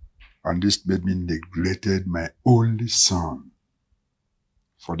 And this made me neglected my only son.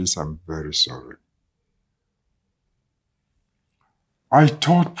 For this, I'm very sorry. I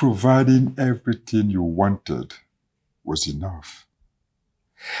thought providing everything you wanted was enough.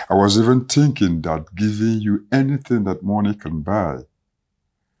 I was even thinking that giving you anything that money can buy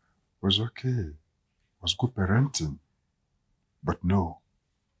was okay, was good parenting. But no,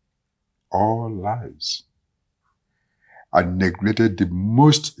 all lies. I neglected the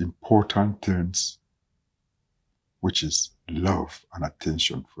most important things, which is love and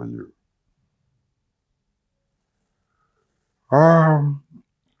attention for you.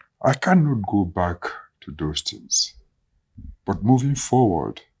 I cannot go back to those things. But moving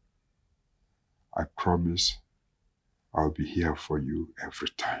forward, I promise I'll be here for you every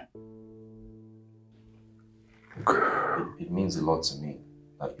time. It means a lot to me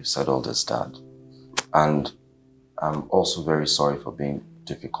that you said all this, Dad. And I'm also very sorry for being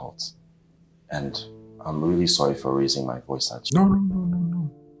difficult. And I'm really sorry for raising my voice at you.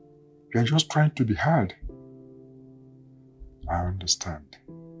 No. You're just trying to be hard. I understand.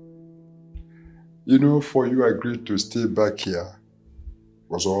 You know, for you agreed to stay back here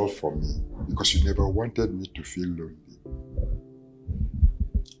was all for me because you never wanted me to feel lonely.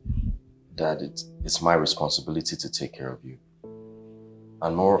 Dad, it's my responsibility to take care of you.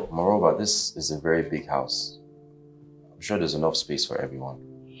 And moreover, this is a very big house. I'm sure there's enough space for everyone.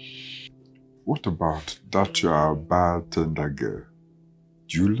 What about that your bartender girl?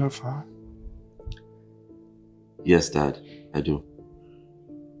 Do you love her? Yes, Dad, I do.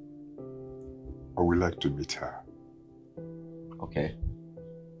 I would like to meet her. Okay.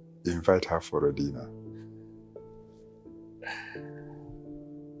 Invite her for a dinner.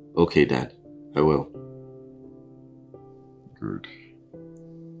 Okay, Dad. I will. Good.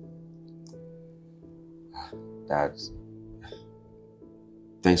 Dad,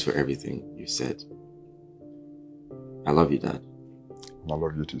 thanks for everything you said. I love you, Dad. I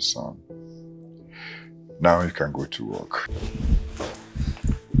love you too, son. Now you can go to work.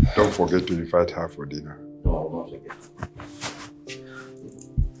 Don't forget to invite her for dinner. No, I'll not forget.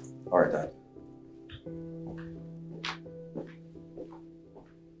 All right, Dad.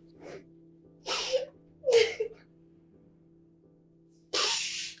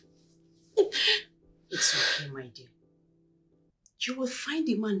 It's okay, my dear. You will find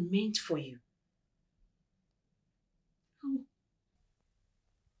a man meant for you.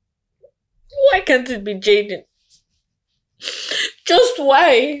 Why can't it be Jaden? Just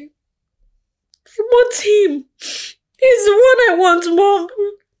why? I want him. He's the one I want, Mom.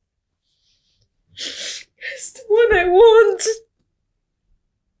 He's the one I want.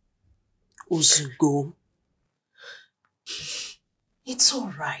 Uzugo. It's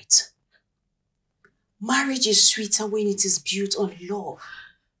all right. Marriage is sweeter when it is built on love.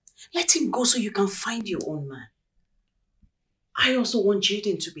 Let him go so you can find your own man. I also want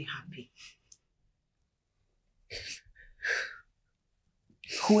Jaden to be happy.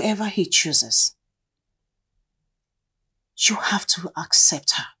 Whoever he chooses, you have to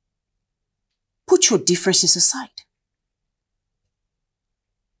accept her. Put your differences aside.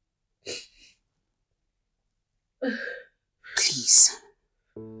 Please.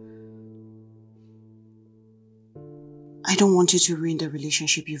 I don't want you to ruin the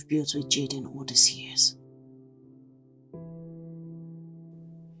relationship you've built with Jaden all these years.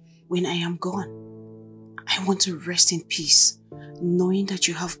 When I am gone, I want to rest in peace, knowing that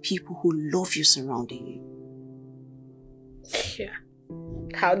you have people who love you surrounding you. Yeah.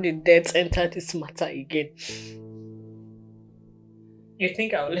 How did death enter this matter again? You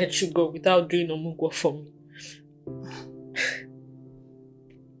think I'll let you go without doing omugwo for me?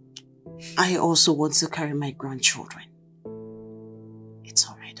 I also want to carry my grandchildren. It's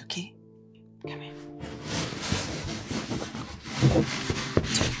all right, okay? Come here.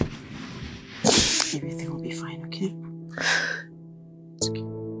 Everything will be fine, okay? It's okay.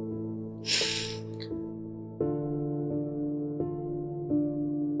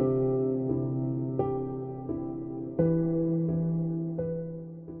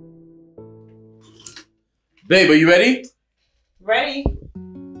 Babe, are you ready? Ready?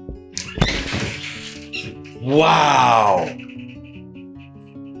 Wow!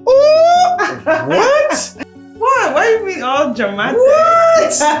 What? What? Why are we all dramatic?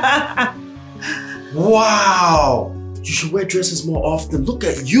 What? Wow! You should wear dresses more often. Look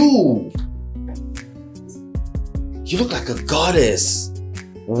at you! You look like a goddess.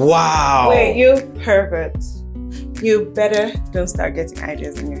 Wow! Wait, you pervert. You better don't start getting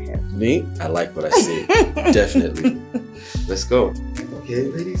ideas in your head. Me? I like what I see. Definitely. Let's go. Okay,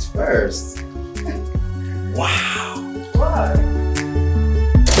 ladies first. Wow. What?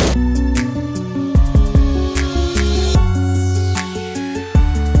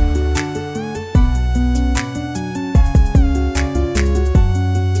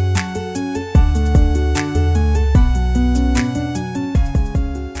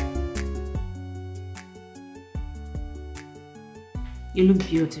 You look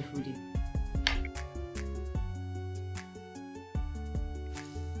beautiful, dear.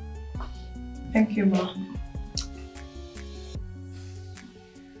 Thank you, Ma.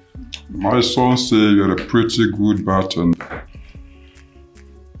 My son say you're a pretty good bartender.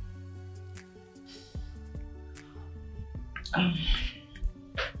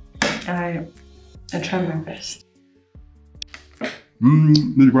 I try my best.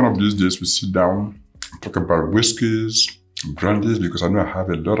 Maybe one of these days we sit down and talk about whiskeys and brandies, because I know I have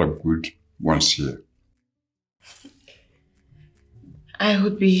a lot of good ones here. I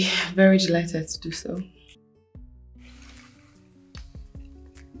would be very delighted to do so.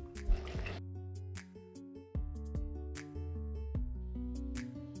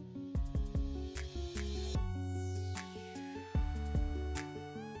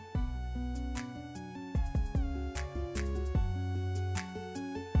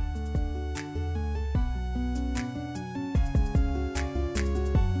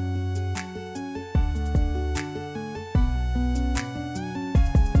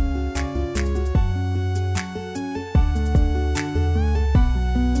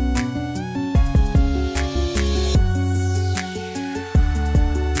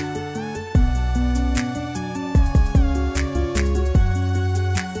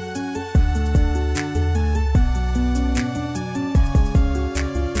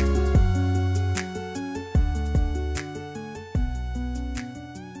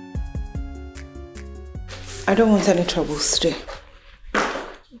 I don't want any troubles today.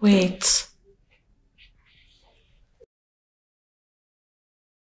 Wait.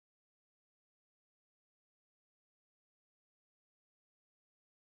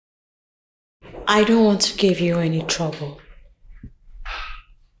 I don't want to give you any trouble.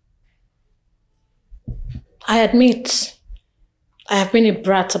 I admit I have been a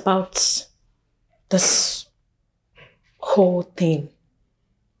brat about this whole thing.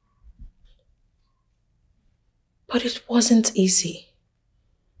 But it wasn't easy.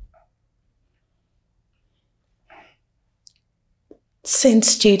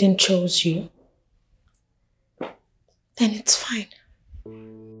 Since Jaden chose you, then it's fine.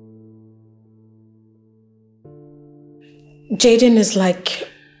 Jaden is like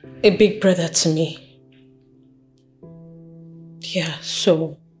a big brother to me. Yeah,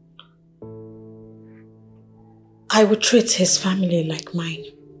 so I would treat his family like mine.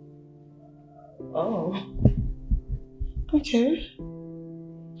 Oh. Okay.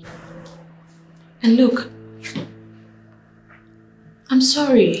 And look, I'm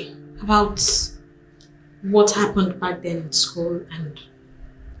sorry about what happened back then in school and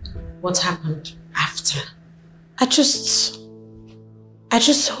what happened after. I just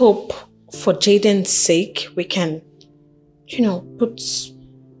hope for Jaden's sake we can, put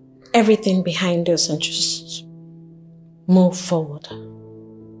everything behind us and just move forward.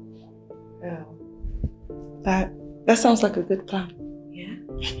 Yeah. That sounds like a good plan. Yeah?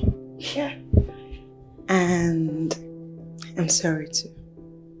 Yeah. And I'm sorry too.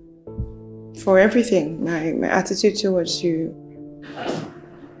 For everything, my attitude towards you. I'm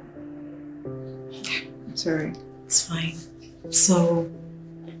sorry. It's fine. So,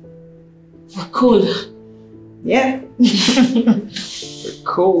 we're cool. Yeah. We're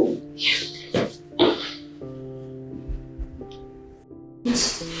cool.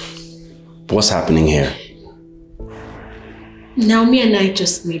 What's happening here? Naomi and I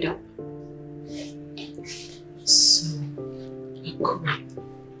just made up. So, we're cool.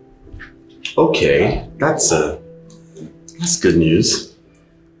 Okay, that's good news.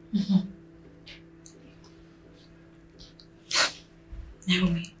 Mm-hmm.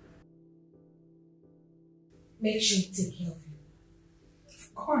 Naomi, make sure you take care of him.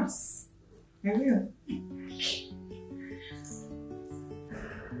 Of course, I will.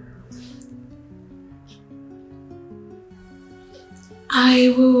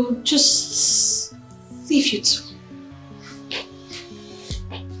 I will just leave you two.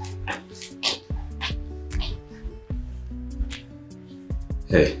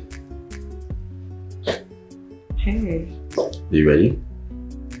 Hey, Okay. You ready?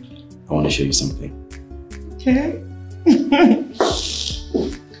 I want to show you something. Okay.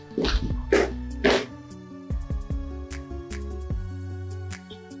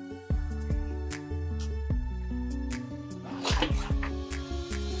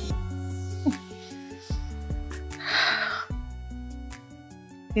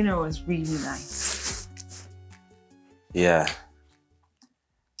 Dinner was really nice. Yeah.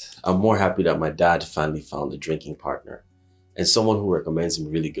 I'm more happy that my dad finally found a drinking partner and someone who recommends him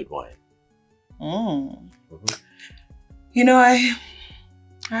really good wine. You know, I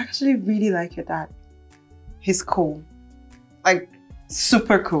actually really like your dad. He's cool. Like,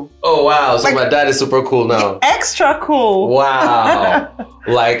 super cool. Oh, wow. So like, my dad is super cool now. Extra cool. Wow.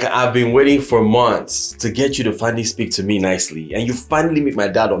 Like, I've been waiting for months to get you to finally speak to me nicely. And you finally meet my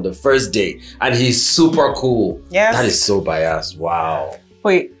dad on the first day. And he's super cool. Yes. That is so biased. Wow.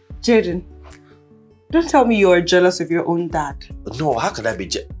 Wait, Jaden. Don't tell me you're jealous of your own dad. No, how could I be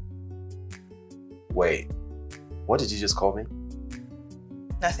Wait. What did you just call me?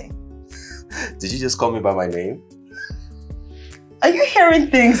 Nothing. Did you just call me by my name? Are you hearing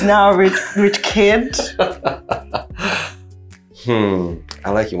things now, rich kid? I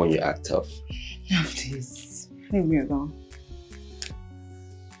like it when you act tough. Oh, please. Leave me alone.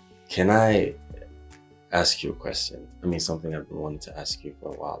 Can I ask you a question? I mean, something I've been wanting to ask you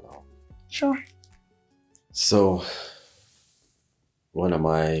for a while now. Sure. So, when am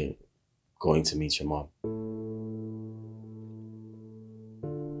I going to meet your mom?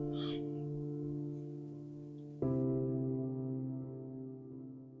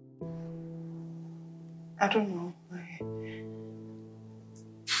 I don't know.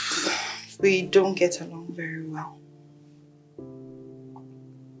 We don't get along very well.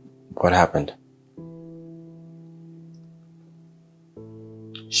 What happened?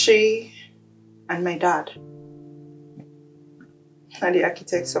 She and my dad are the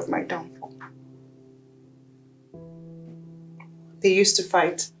architects of my downfall. They used to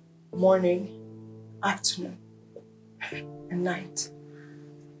fight morning, afternoon, and night.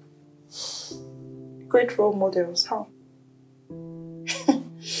 Great role models, huh?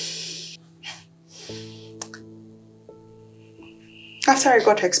 After I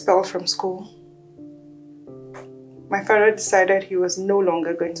got expelled from school, my father decided he was no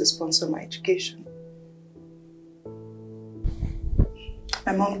longer going to sponsor my education.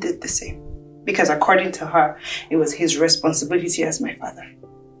 My mom did the same, because according to her, it was his responsibility as my father.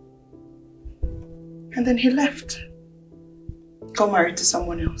 And then he left, got married to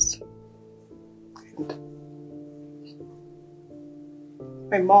someone else. And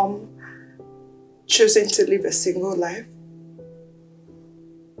my mom, choosing to live a single life,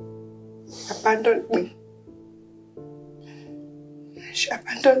 abandoned me. She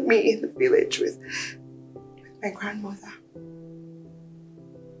abandoned me in the village with my grandmother.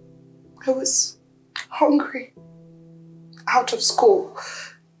 I was hungry, out of school,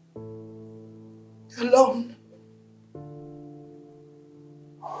 alone.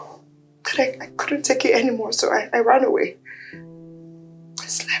 I couldn't take it anymore, so I ran away. I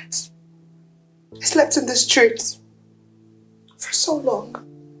slept in the streets for so long.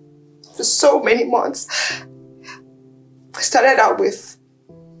 For so many months. I started out with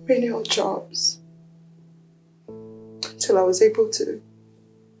menial jobs until I was able to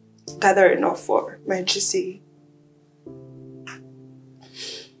gather enough for my GCE.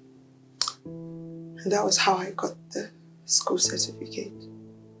 And that was how I got the school certificate.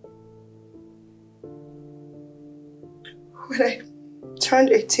 When I turned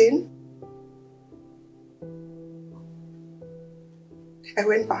 18, I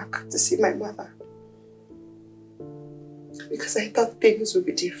went back to see my mother because I thought things would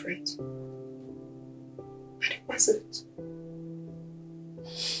be different. But it wasn't.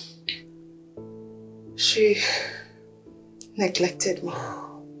 She neglected me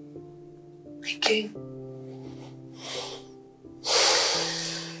again.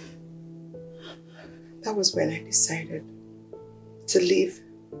 That was when I decided to leave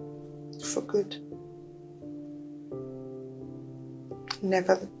for good.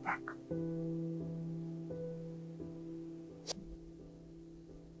 Never look back.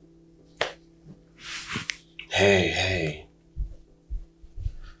 Hey.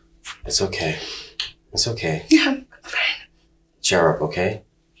 It's okay. It's okay. Yeah, I'm fine. Cheer up, okay?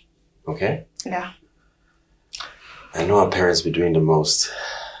 Okay? Yeah. I know our parents be doing the most.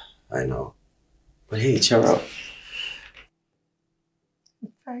 I know. But hey, cheer up.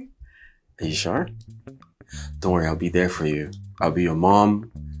 I'm fine. Are you sure? Don't worry, I'll be there for you. I'll be your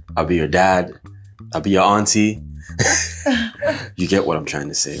mom. I'll be your dad. I'll be your auntie. You get what I'm trying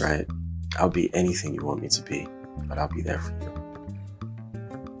to say, right? I'll be anything you want me to be. but I'll be there for you.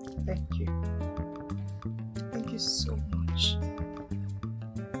 Thank you. Thank you so much.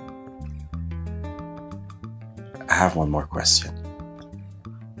 I have one more question.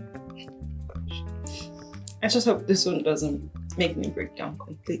 I just hope this one doesn't make me break down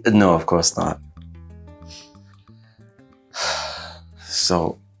completely. No, of course not.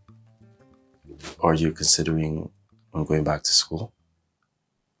 So, are you considering going back to school?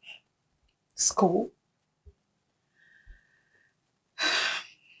 School? I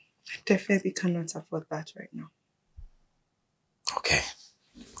definitely cannot afford that right now. Okay.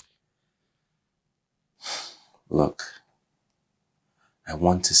 Look, I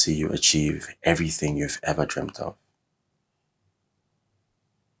want to see you achieve everything you've ever dreamt of.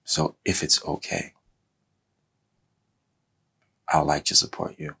 So if it's okay, I'd like to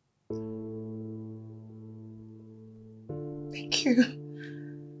support you. Thank you.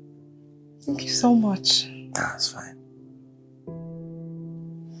 Thank you so much. Nah, it's fine.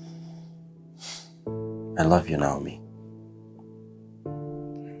 I love you, Naomi. I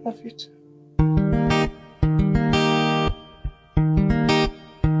love you too.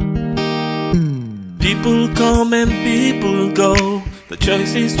 People come and people go. The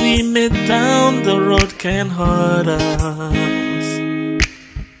choices we made down the road can hurt us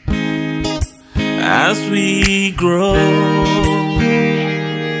as we grow.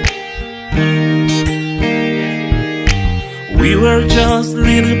 We were just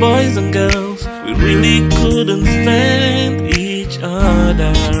little boys and girls. We really couldn't stand each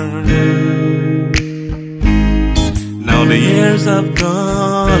other. Now the years have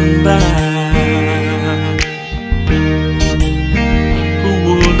gone by. Who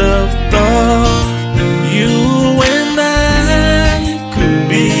would have thought you and I could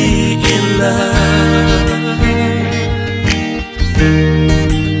be in love?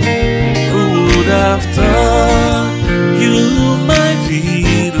 Who would have thought you, my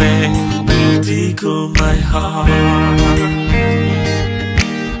feeling, will tickle my heart?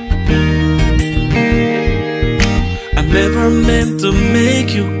 I never meant to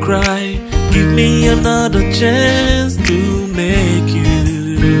make you cry. Give me another chance to make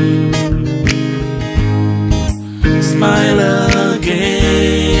you smile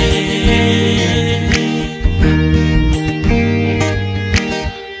again.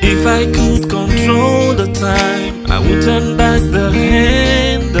 If I could control the time, I would turn back the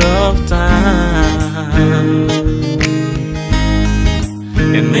hand of time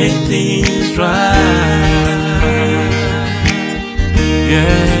and make things right.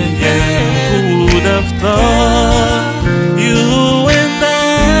 Yeah, yeah. Who would have thought you and I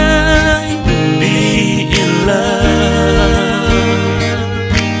would be in love?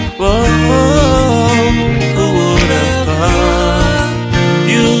 Whoa, who would have thought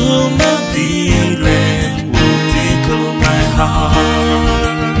you, my feeling, will tickle my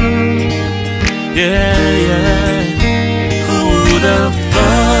heart? Yeah, yeah. Who would have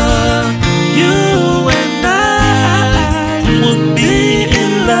thought you and I would be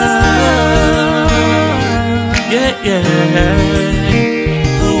in love? Yeah, yeah.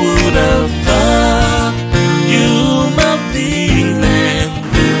 Who would have thought you, my feeling,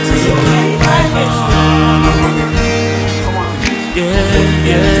 will tickle my heart? Yeah,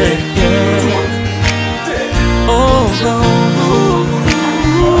 yeah.